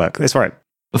 This will work. That's right.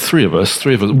 The three of us,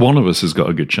 one of us has got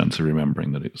a good chance of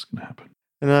remembering that it was going to happen.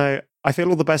 No, I feel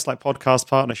all the best podcast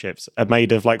partnerships are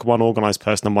made of one organised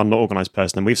person and one not organised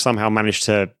person, and we've somehow managed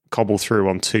to cobble through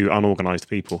on two unorganised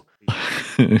people.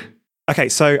 Okay,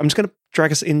 so I'm just going to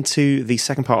drag us into the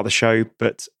second part of the show,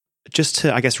 but just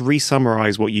to, I guess,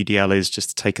 re-summarise what UDL is, just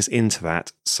to take us into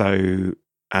that. So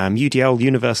UDL,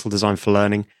 Universal Design for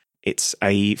Learning, it's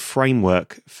a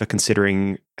framework for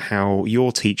considering how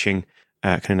your teaching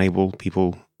can enable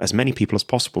people, as many people as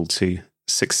possible, to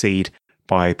succeed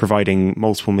by providing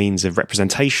multiple means of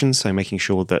representation. So making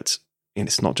sure that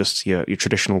it's not just your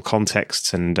traditional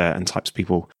contexts and types of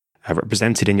people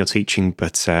represented in your teaching,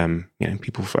 but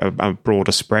people for a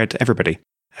broader spread, everybody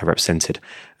represented.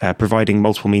 Providing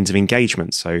multiple means of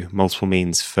engagement, so multiple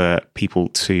means for people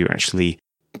to actually,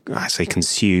 I say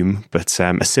consume, but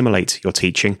assimilate your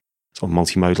teaching, sort of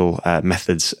multimodal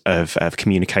methods of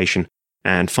communication.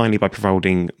 And finally, by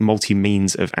providing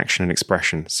multi-means of action and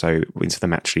expression, so into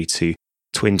them actually to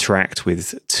interact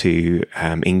with, to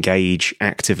engage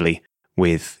actively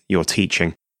with your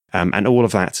teaching. And all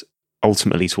of that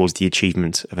ultimately towards the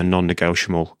achievement of a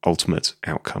non-negotiable ultimate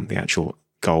outcome, the actual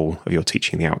goal of your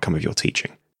teaching, the outcome of your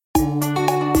teaching.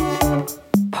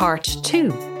 Part 2.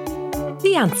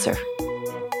 The answer.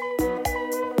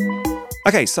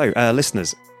 Okay, so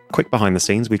listeners, quick behind the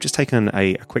scenes. We've just taken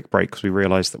a quick break because we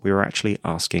realised that we were actually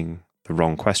asking the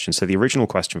wrong question. So the original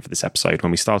question for this episode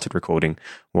when we started recording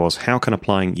was, how can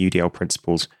applying UDL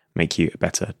principles make you a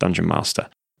better dungeon master?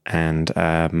 And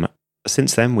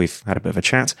since then, we've had a bit of a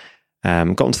chat,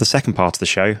 gotten to the second part of the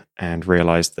show and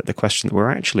realised that the question that we're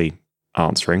actually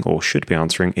answering, or should be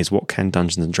answering, is what can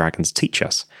Dungeons & Dragons teach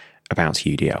us about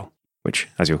UDL? Which,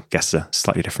 as you'll guess, is a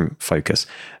slightly different focus.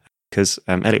 Because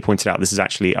Elliot pointed out, this is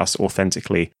actually us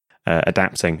authentically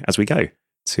adapting as we go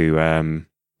to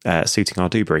suiting our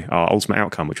Dewberry, our ultimate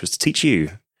outcome, which was to teach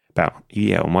you about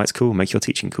UDL and why it's cool, make your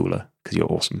teaching cooler, because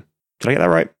you're awesome. Did I get that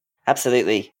right?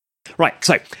 Absolutely. Right,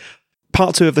 so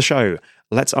part 2 of the show.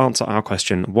 Let's answer our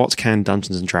question, what can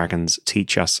Dungeons & Dragons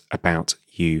teach us about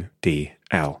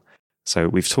UDL? So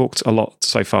we've talked a lot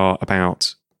so far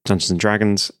about Dungeons &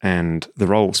 Dragons and the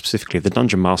role specifically of the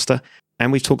Dungeon Master,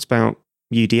 and we've talked about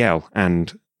UDL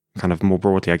and kind of more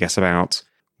broadly, I guess, about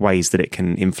ways that it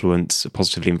can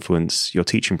positively influence your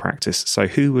teaching practice. So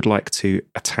who would like to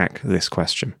attack this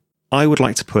question? I would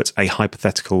like to put a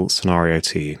hypothetical scenario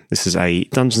to you. This is a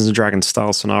Dungeons & Dragons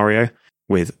style scenario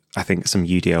with, I think, some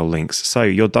UDL links. So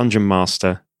your Dungeon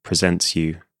Master presents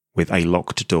you with a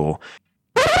locked door.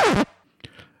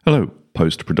 Hello,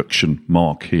 post-production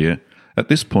Mark here. At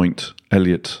this point,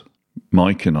 Elliot,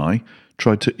 Mike and I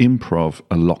tried to improv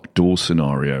a locked door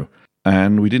scenario,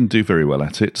 and we didn't do very well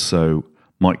at it, so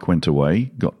Mike went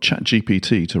away, got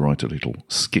ChatGPT to write a little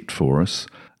skit for us,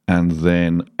 and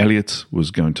then Elliot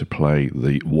was going to play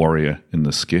the warrior in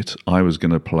the skit, I was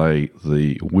going to play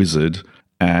the wizard,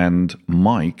 and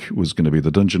Mike was going to be the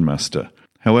dungeon master.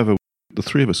 However, the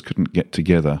three of us couldn't get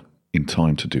together in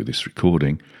time to do this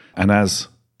recording, and as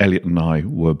Elliot and I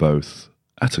were both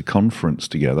at a conference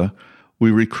together, we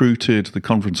recruited the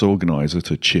conference organizer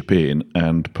to chip in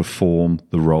and perform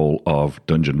the role of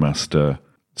dungeon master.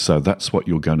 So that's what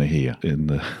you're going to hear in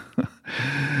the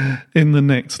in the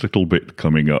next little bit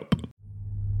coming up.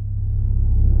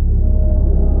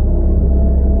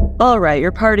 All right,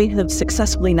 your party have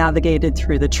successfully navigated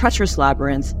through the treacherous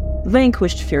labyrinth,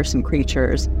 vanquished fearsome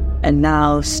creatures, and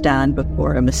now stand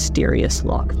before a mysterious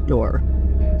locked door.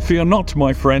 Fear not,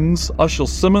 my friends. I shall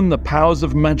summon the powers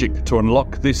of magic to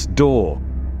unlock this door.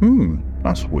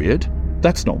 That's weird.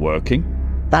 That's not working.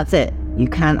 That's it. You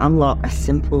can't unlock a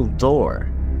simple door.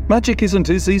 Magic isn't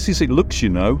as easy as it looks, you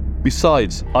know.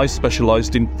 Besides, I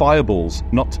specialised in fireballs,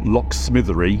 not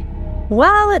locksmithery.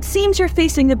 Well, it seems you're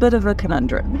facing a bit of a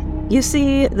conundrum. You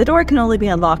see, the door can only be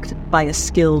unlocked by a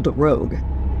skilled rogue.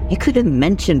 You could have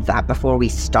mentioned that before we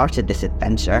started this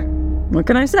adventure. What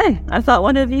can I say? I thought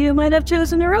one of you might have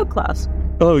chosen a rogue class.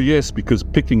 Oh yes, because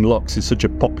picking locks is such a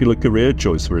popular career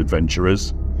choice for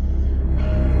adventurers.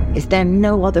 Is there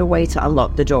no other way to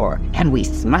unlock the door? Can we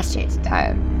smash it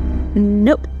down?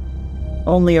 Nope.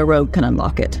 Only a rogue can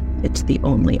unlock it. It's the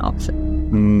only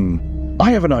option.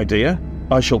 I have an idea.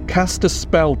 I shall cast a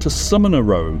spell to summon a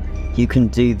rogue. You can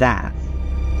do that.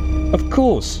 Of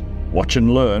course. Watch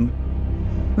and learn.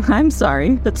 I'm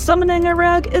sorry, but summoning a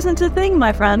rogue isn't a thing,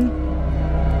 my friend.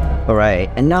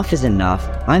 Alright, enough is enough.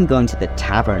 I'm going to the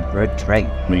tavern for a drink.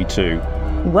 Me too.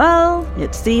 Well,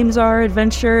 it seems our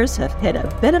adventurers have hit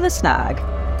a bit of a snag.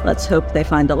 Let's hope they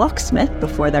find a locksmith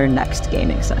before their next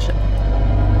gaming session.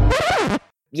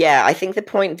 Yeah, I think the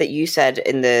point that you said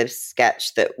in the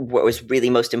sketch that what was really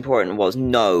most important was,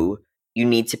 no, you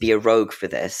need to be a rogue for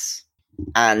this.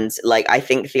 And like, I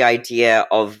think the idea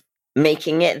of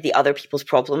making it the other people's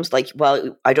problems, like,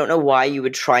 well, I don't know why you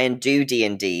would try and do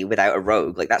D&D without a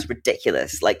rogue. Like, that's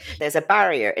ridiculous. Like, there's a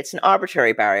barrier. It's an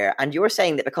arbitrary barrier. And you're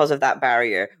saying that because of that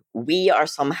barrier, we are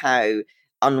somehow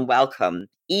unwelcome,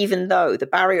 even though the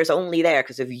barrier is only there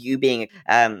because of you being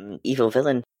evil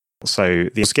villain. So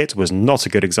the skit was not a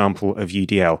good example of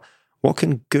UDL. What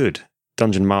can good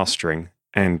dungeon mastering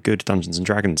and good Dungeons and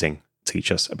Dragonsing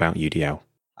teach us about UDL?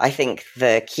 I think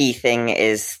the key thing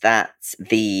is that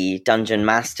the dungeon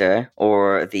master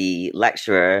or the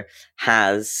lecturer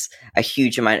has a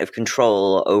huge amount of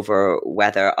control over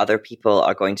whether other people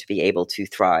are going to be able to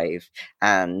thrive.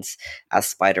 And as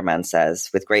Spider-Man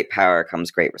says, with great power comes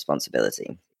great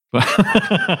responsibility.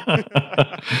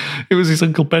 It was his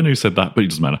Uncle Ben who said that, but it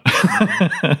doesn't matter.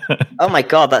 Oh my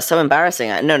God, that's so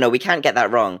embarrassing. No, we can't get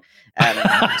that wrong.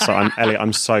 So Elliot,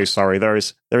 I'm so sorry. There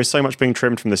is so much being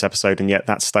trimmed from this episode, and yet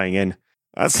that's staying in.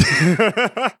 That's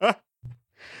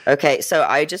Okay, so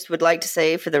I just would like to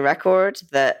say for the record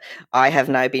that I have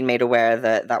now been made aware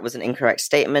that that was an incorrect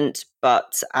statement,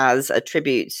 but as a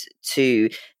tribute to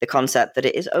the concept that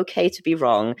it is okay to be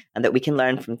wrong and that we can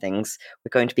learn from things,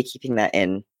 we're going to be keeping that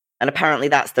in. And apparently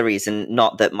that's the reason,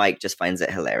 not that Mike just finds it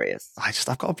hilarious.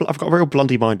 I've got a real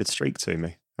blundy-minded streak to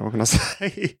me. What can I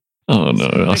say? Oh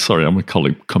no, sorry, I'm a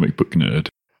comic book nerd.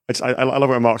 I love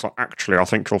when Mark's like, actually, I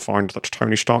think you'll find that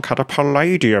Tony Stark had a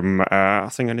palladium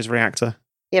thing in his reactor.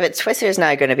 Yeah, but Twitter's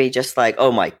now going to be just like,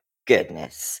 oh my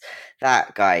goodness,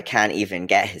 that guy can't even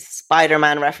get his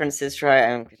Spider-Man references right.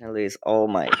 I'm going to lose all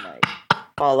my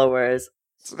followers.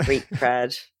 Street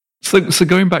cred. So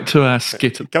going back to our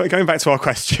skit, going back to our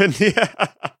question, yeah.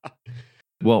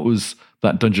 What was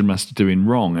that dungeon master doing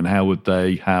wrong, and how would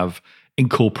they have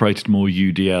incorporated more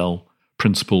UDL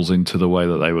principles into the way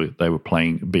that they were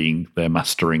playing, being their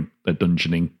mastering, their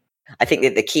dungeoning? I think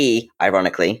that the key,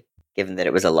 ironically, given that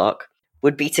it was a lock,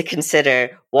 would be to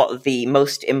consider what the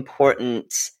most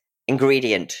important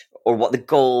ingredient or what the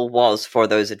goal was for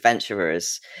those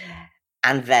adventurers,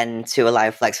 and then to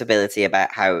allow flexibility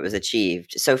about how it was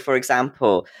achieved. So, for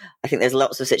example, I think there's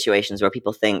lots of situations where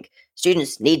people think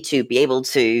students need to be able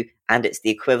to, and it's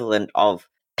the equivalent of,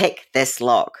 pick this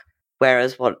lock.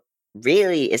 Whereas what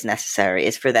really is necessary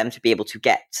is for them to be able to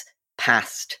get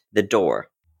past the door.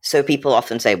 So people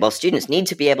often say, well, students need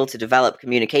to be able to develop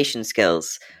communication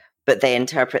skills, but they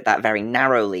interpret that very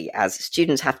narrowly as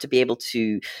students have to be able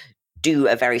to do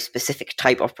a very specific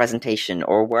type of presentation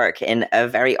or work in a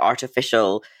very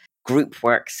artificial group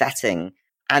work setting.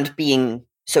 And being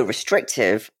so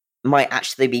restrictive might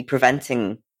actually be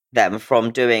preventing them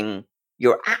from doing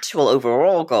your actual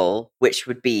overall goal, which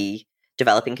would be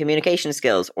developing communication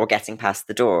skills or getting past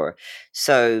the door.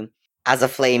 So as a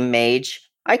flame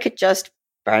mage, I could just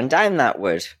burn down that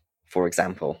wood, for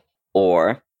example,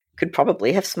 or could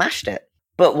probably have smashed it.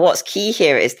 But what's key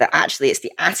here is that actually it's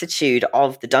the attitude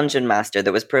of the dungeon master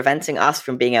that was preventing us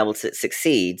from being able to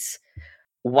succeed,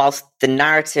 whilst the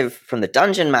narrative from the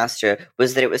dungeon master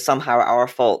was that it was somehow our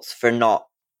faults for not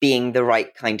being the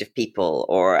right kind of people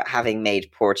or having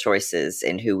made poor choices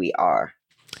in who we are.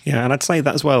 Yeah, and I'd say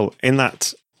that as well, in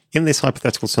this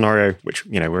hypothetical scenario, which,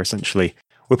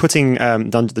 we're putting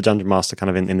the dungeon master kind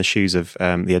of in the shoes of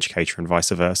the educator and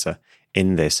vice versa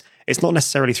in this. It's not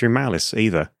necessarily through malice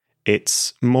either.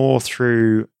 It's more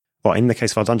through, well, in the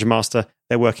case of our dungeon master,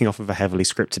 they're working off of a heavily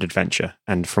scripted adventure.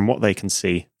 And from what they can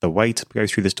see, the way to go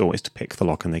through this door is to pick the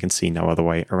lock, and they can see no other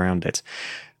way around it.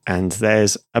 And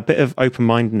there's a bit of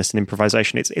open-mindedness and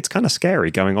improvisation. It's kind of scary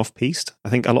going off-piste. I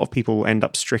think a lot of people end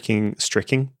up sticking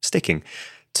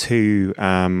to,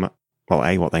 A,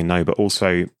 what they know, but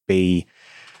also B,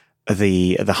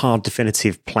 the hard,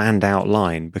 definitive, planned-out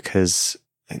line, because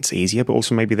it's easier, but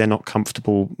also maybe they're not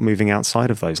comfortable moving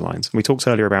outside of those lines. And we talked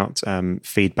earlier about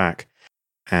feedback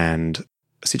and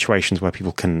situations where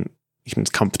people can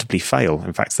comfortably fail.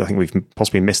 In fact, I think we've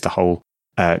possibly missed a whole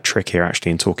trick here,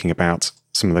 actually, in talking about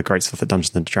some of the great stuff that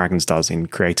Dungeons & Dragons does in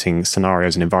creating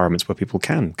scenarios and environments where people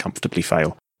can comfortably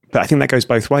fail. But I think that goes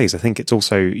both ways. I think it's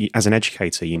also, as an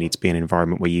educator, you need to be in an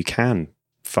environment where you can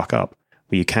fuck up,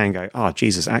 where you can go,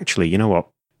 Jesus, actually, you know what?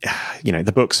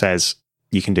 The book says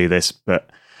you can do this, but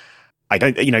I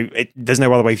don't, there's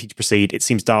no other way for you to proceed. It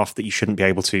seems daft that you shouldn't be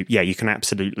able to. Yeah, you can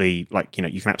absolutely,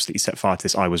 you can absolutely set fire to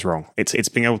this. I was wrong. It's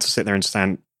being able to sit there and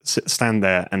stand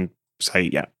there and say,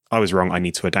 yeah, I was wrong. I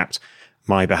need to adapt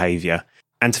my behavior,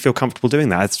 and to feel comfortable doing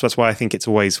that. That's why I think it's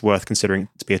always worth considering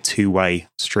to be a two-way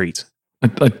street.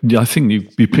 I think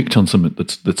you picked on something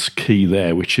that's key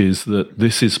there, which is that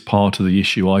this is part of the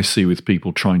issue I see with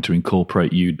people trying to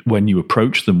incorporate you when you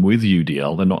approach them with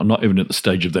UDL. They're not even at the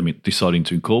stage of them deciding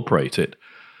to incorporate it,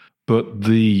 but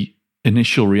the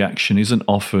initial reaction isn't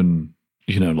often,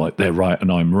 like they're right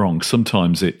and I'm wrong.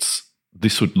 Sometimes it's,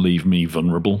 this would leave me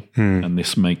vulnerable and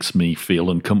this makes me feel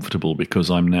uncomfortable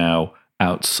because I'm now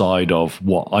outside of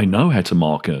what I know how to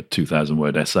mark a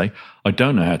 2,000-word essay. I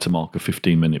don't know how to mark a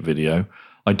 15-minute video.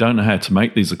 I don't know how to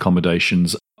make these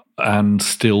accommodations and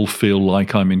still feel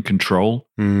like I'm in control.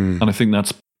 And I think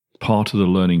that's part of the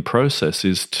learning process,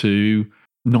 is to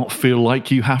not feel like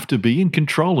you have to be in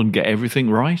control and get everything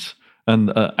right.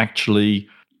 And actually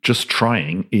just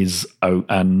trying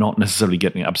and not necessarily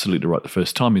getting it absolutely right the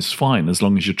first time is fine, as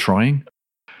long as you're trying.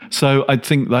 So I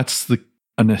think that's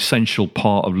an essential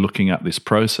part of looking at this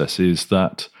process, is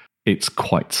that it's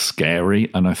quite scary,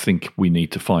 and I think we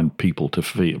need to find people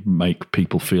to make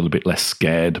people feel a bit less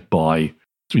scared by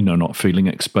not feeling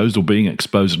exposed, or being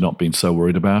exposed and not being so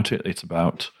worried about it. It's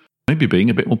about maybe being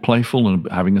a bit more playful and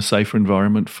having a safer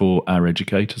environment for our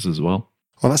educators as well.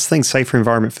 Well, that's the thing, safer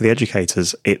environment for the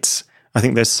educators. I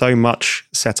think there's so much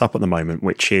set up at the moment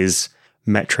which is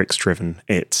metrics driven.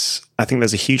 I think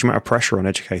there's a huge amount of pressure on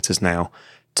educators now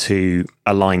to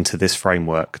align to this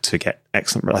framework to get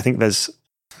excellent. I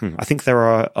think there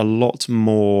are a lot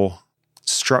more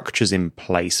structures in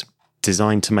place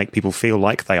designed to make people feel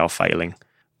like they are failing,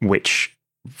 which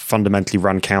fundamentally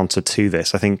run counter to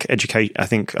this. I think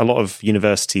a lot of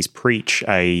universities preach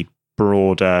a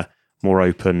broader, more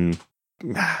open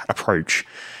approach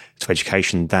to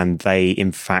education than they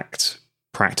in fact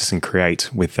practice and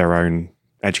create with their own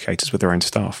educators, with their own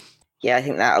staff. Yeah, I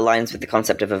think that aligns with the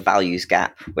concept of a values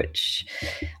gap, which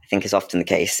I think is often the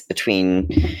case between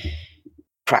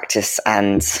practice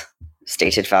and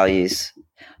stated values.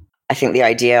 I think the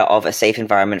idea of a safe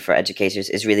environment for educators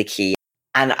is really key.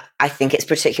 And I think it's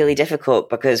particularly difficult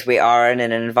because we are in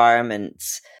an environment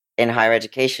in higher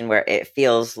education where it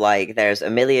feels like there's a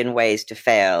million ways to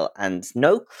fail and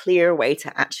no clear way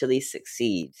to actually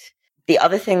succeed. The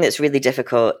other thing that's really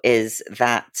difficult is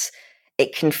that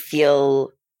it can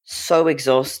feel so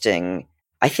exhausting.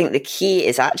 I think the key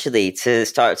is actually to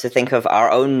start to think of our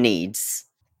own needs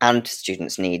and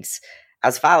students' needs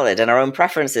as valid and our own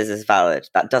preferences as valid.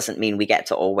 That doesn't mean we get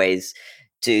to always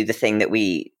do the thing that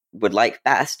we would like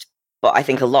best. But I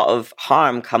think a lot of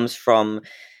harm comes from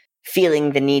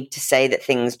feeling the need to say that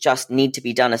things just need to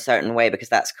be done a certain way because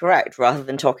that's correct, rather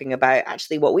than talking about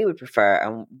actually what we would prefer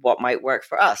and what might work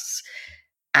for us.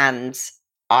 And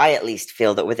I at least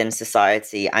feel that within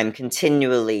society, I'm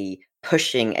continually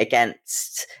pushing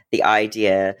against the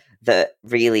idea that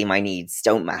really my needs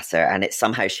don't matter and it's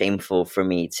somehow shameful for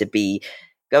me to be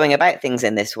going about things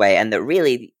in this way, and that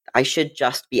really I should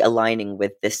just be aligning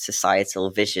with this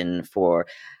societal vision for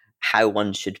how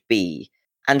one should be.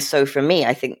 And so for me,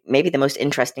 I think maybe the most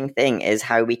interesting thing is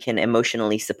how we can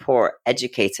emotionally support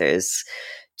educators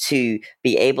to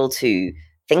be able to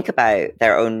think about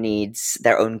their own needs,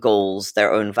 their own goals,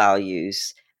 their own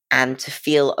values, and to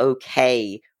feel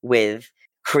okay with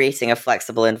creating a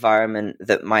flexible environment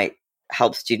that might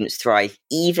help students thrive,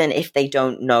 even if they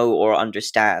don't know or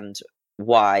understand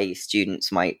why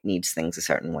students might need things a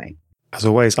certain way. As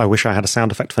always, I wish I had a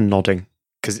sound effect for nodding,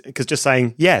 because just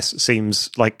saying yes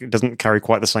seems like it doesn't carry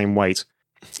quite the same weight.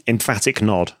 Emphatic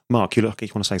nod. Mark, you look like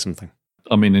you want to say something.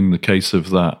 I mean, in the case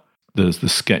of that, there's the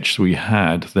sketch we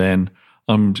had, then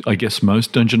I guess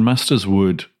most dungeon masters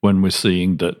would, when we're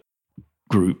seeing that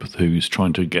group who's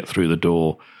trying to get through the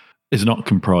door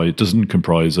doesn't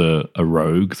comprise a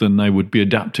rogue, then they would be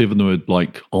adaptive and they would,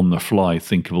 like, on the fly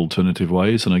think of alternative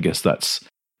ways. And I guess that's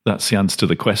the answer to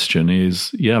the question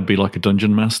is, be like a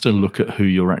dungeon master, look at who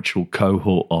your actual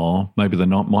cohort are. Maybe they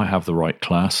might have the right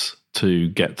class to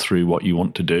get through what you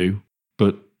want to do,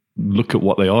 but look at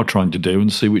what they are trying to do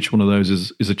and see which one of those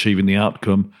is achieving the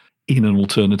outcome in an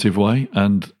alternative way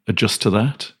and adjust to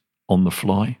that on the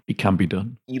fly. It can be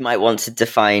done. You might want to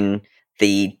define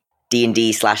the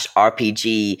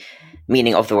D&D/RPG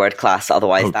meaning of the word class.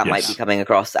 Otherwise, might be coming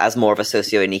across as more of a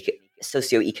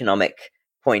socioeconomic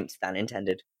point than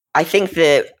intended. I think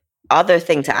the other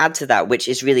thing to add to that, which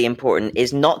is really important,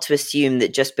 is not to assume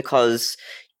that just because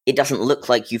it doesn't look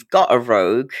like you've got a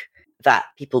rogue, that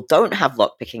people don't have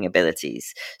lockpicking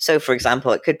abilities. So, for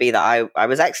example, it could be that I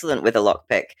was excellent with a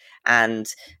lockpick, and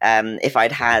if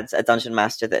I'd had a dungeon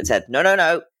master that said,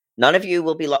 no, none of you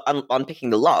will be unpicking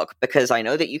the lock because I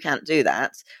know that you can't do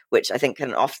that, which I think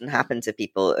can often happen to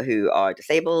people who are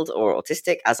disabled or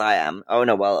autistic, as I am. Oh,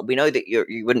 no, well, we know that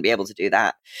you wouldn't be able to do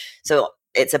that. So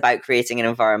it's about creating an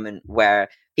environment where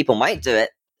people might do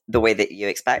it, the way that you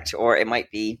expect, or it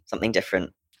might be something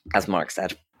different, as Mark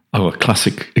said. Oh, a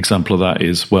classic example of that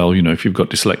is, well, if you've got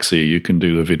dyslexia, you can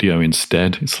do the video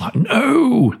instead. It's like,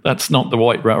 no, that's not the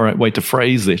right way to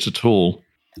phrase it at all.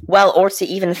 Well, or to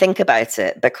even think about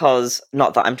it, because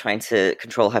not that I'm trying to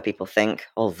control how people think,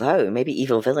 although maybe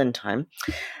evil villain time.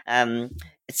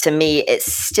 To me,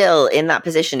 it's still in that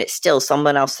position. It's still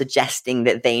someone else suggesting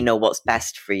that they know what's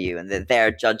best for you and that their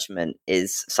judgment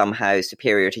is somehow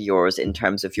superior to yours in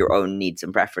terms of your own needs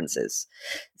and preferences.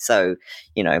 So,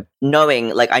 knowing,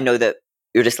 like, I know that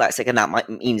you're dyslexic and that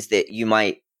means that you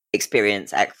might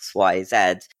experience X, Y,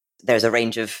 Z. There's a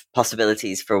range of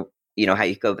possibilities for, how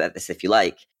you go about this, if you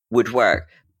like, would work.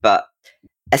 But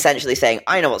essentially saying,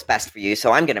 I know what's best for you,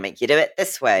 so I'm going to make you do it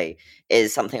this way,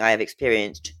 is something I have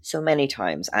experienced so many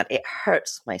times, and it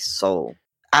hurts my soul.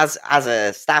 As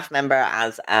a staff member,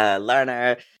 as a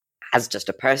learner, as just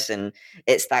a person,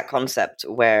 it's that concept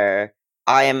where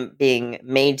I am being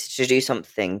made to do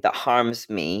something that harms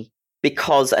me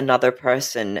because another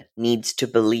person needs to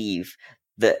believe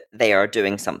that they are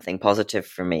doing something positive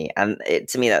for me. And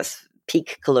to me, that's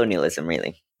peak colonialism,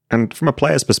 really. And from a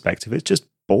player's perspective, it's just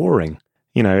boring.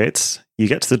 It's you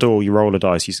get to the door, you roll a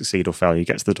dice, you succeed or fail. You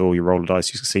get to the door, you roll a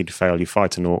dice, you succeed or fail. You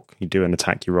fight an orc, you do an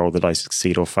attack, you roll the dice,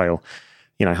 succeed or fail.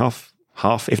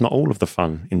 Half, if not all of the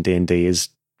fun in D&D is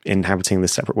inhabiting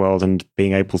this separate world and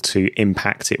being able to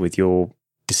impact it with your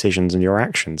decisions and your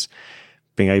actions.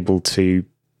 Being able to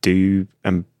do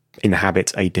and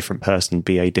inhabit a different person,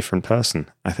 be a different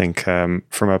person. I think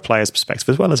from a player's perspective,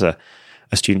 as well as a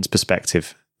student's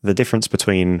perspective, the difference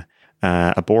between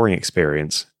a boring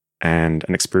experience and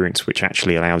an experience which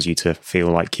actually allows you to feel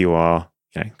like you are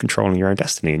controlling your own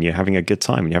destiny and you're having a good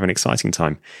time and you have an exciting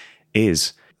time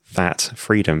is that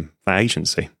freedom, that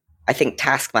agency. I think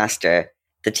Taskmaster,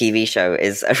 the TV show,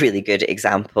 is a really good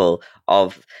example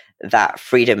of that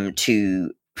freedom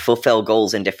to fulfill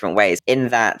goals in different ways, in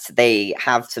that they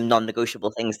have some non-negotiable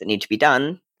things that need to be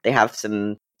done. They have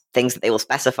some things that they will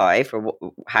specify for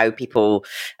how people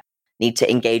need to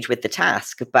engage with the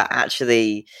task, but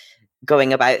actually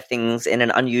going about things in an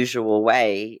unusual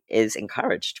way is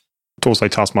encouraged. Also,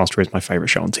 Taskmaster is my favourite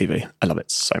show on TV. I love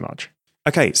it so much.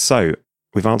 Okay, so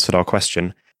we've answered our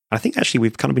question. I think actually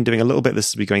we've kind of been doing a little bit of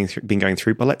this as we've been going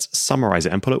through, but let's summarise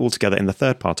it and put it all together in the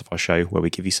third part of our show where we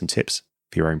give you some tips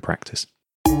for your own practice.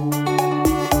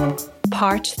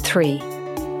 Part 3.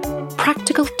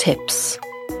 Practical tips.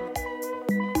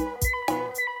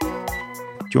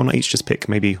 Do you want to each just pick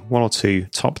maybe one or two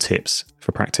top tips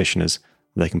for practitioners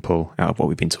they can pull out of what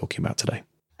we've been talking about today?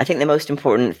 I think the most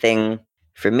important thing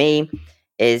for me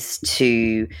is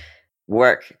to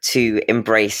work to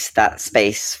embrace that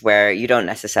space where you don't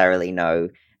necessarily know,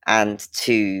 and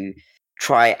to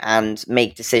try and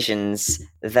make decisions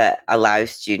that allow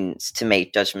students to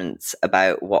make judgments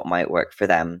about what might work for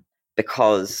them.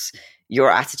 Because your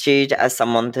attitude as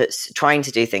someone that's trying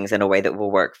to do things in a way that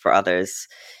will work for others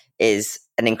is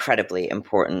an incredibly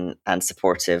important and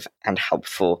supportive and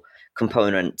helpful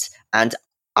component, and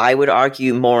I would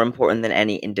argue more important than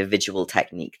any individual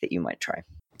technique that you might try.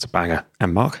 It's a banger.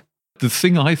 And Mark? The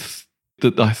thing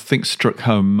that I think struck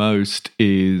home most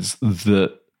is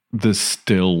that there's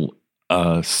still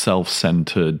a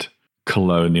self-centered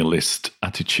colonialist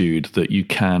attitude that you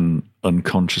can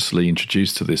unconsciously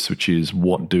introduce to this, which is,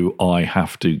 what do I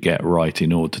have to get right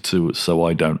in order to, so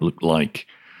I don't look like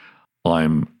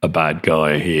I'm a bad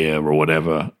guy here or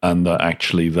whatever, and that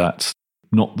actually that's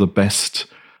not the best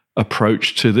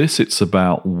approach to this. It's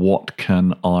about how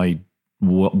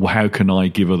can I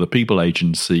give other people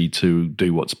agency to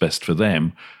do what's best for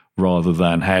them, rather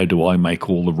than how do I make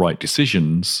all the right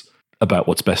decisions about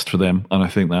what's best for them. And I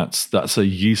think that's a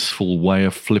useful way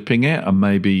of flipping it, and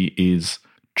maybe is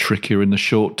trickier in the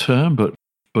short term, but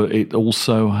it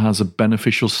also has a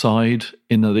beneficial side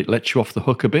in that it lets you off the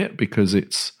hook a bit, because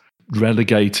it's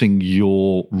relegating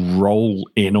your role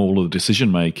in all of the decision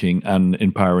making and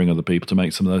empowering other people to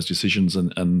make some of those decisions.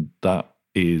 And that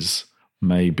is,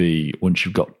 maybe once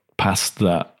you've got past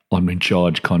that I'm in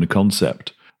charge kind of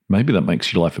concept, maybe that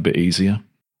makes your life a bit easier.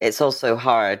 It's also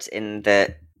hard in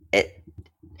that it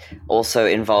also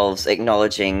involves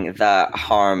acknowledging the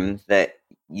harm that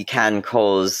you can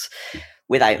cause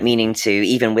without meaning to,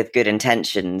 even with good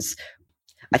intentions.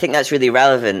 I think that's really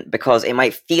relevant because it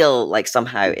might feel like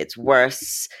somehow it's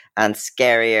worse and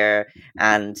scarier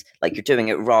and like you're doing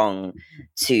it wrong,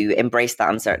 to embrace that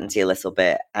uncertainty a little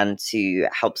bit and to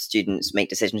help students make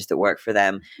decisions that work for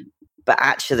them. But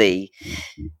actually,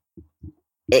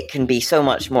 it can be so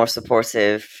much more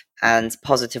supportive and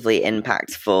positively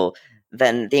impactful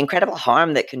than the incredible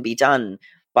harm that can be done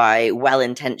by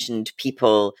well-intentioned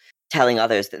people telling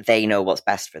others that they know what's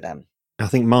best for them. I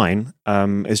think mine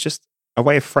is just a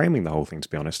way of framing the whole thing, to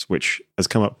be honest, which has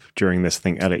come up during this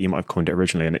thing. Elliot, you might have coined it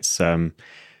originally, and it's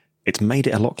made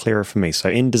it a lot clearer for me. So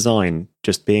in design,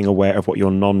 just being aware of what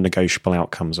your non-negotiable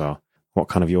outcomes are, what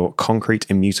kind of your concrete,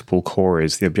 immutable core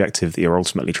is, the objective that you're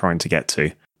ultimately trying to get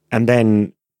to, and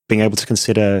then being able to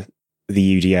consider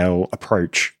the UDL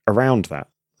approach around that.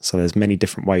 So there's many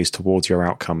different ways towards your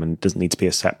outcome, and it doesn't need to be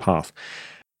a set path.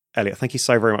 Elliot, thank you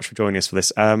so very much for joining us for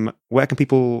this. Where can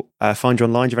people find you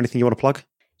online? Do you have anything you want to plug?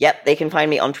 Yep, they can find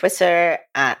me on Twitter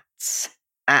at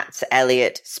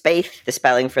Elliot Spaeth. The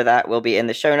spelling for that will be in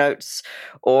the show notes,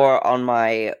 or on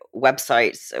my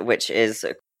website, which is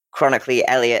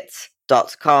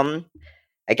chronicallyelliot.com.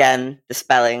 Again, the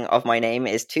spelling of my name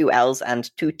is 2 L's and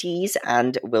 2 T's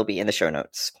and will be in the show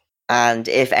notes. And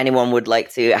if anyone would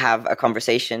like to have a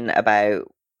conversation about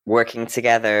working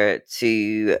together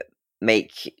to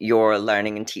make your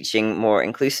learning and teaching more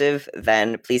inclusive,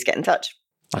 then please get in touch.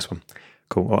 Nice one.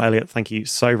 Cool. Well, Elliot, thank you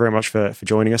so very much for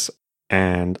joining us.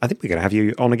 And I think we're going to have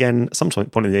you on again sometime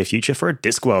point in the near future for a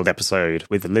Discworld episode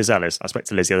with Liz Ellis. I spoke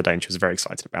to Liz the other day and she was very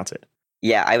excited about it.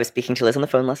 Yeah, I was speaking to Liz on the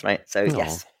phone last night, so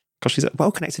yes. Gosh, she's a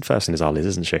well-connected person, is our Liz,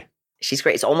 isn't she? She's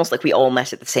great. It's almost like we all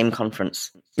met at the same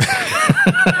conference.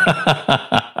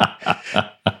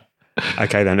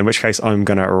 Okay, then, in which case I'm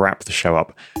going to wrap the show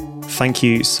up. Thank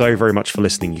you so very much for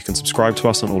listening. You can subscribe to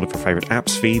us on all of your favourite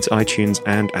apps, feeds, iTunes,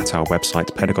 and at our website,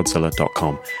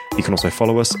 pedagodzilla.com. You can also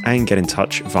follow us and get in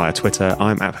touch via Twitter.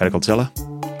 I'm at Pedagodzilla.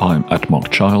 I'm at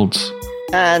Mark Childs.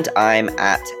 And I'm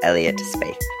at Elliot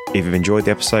Spaeth. If you've enjoyed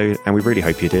the episode, and we really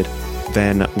hope you did,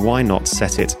 then why not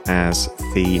set it as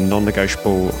the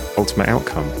non-negotiable ultimate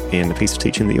outcome in the piece of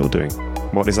teaching that you're doing?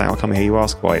 What is that outcome here, you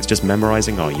ask? Why, it's just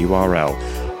memorizing our URL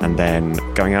and then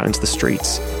going out into the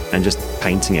streets and just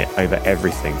painting it over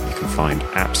everything you can find,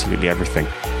 absolutely everything.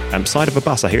 Side of a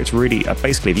bus, I hear it's really,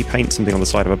 basically, if you paint something on the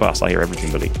side of a bus, I hear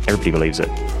everybody believes it.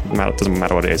 It doesn't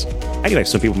matter what it is. Anyway,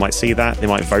 some people might see that, they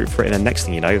might vote for it, and then next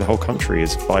thing you know, the whole country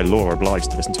is by law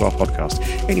obliged to listen to our podcast.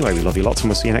 Anyway, we love you lots, and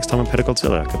we'll see you next time on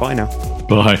Pedagodzilla. Goodbye now.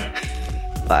 Bye.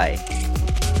 Bye.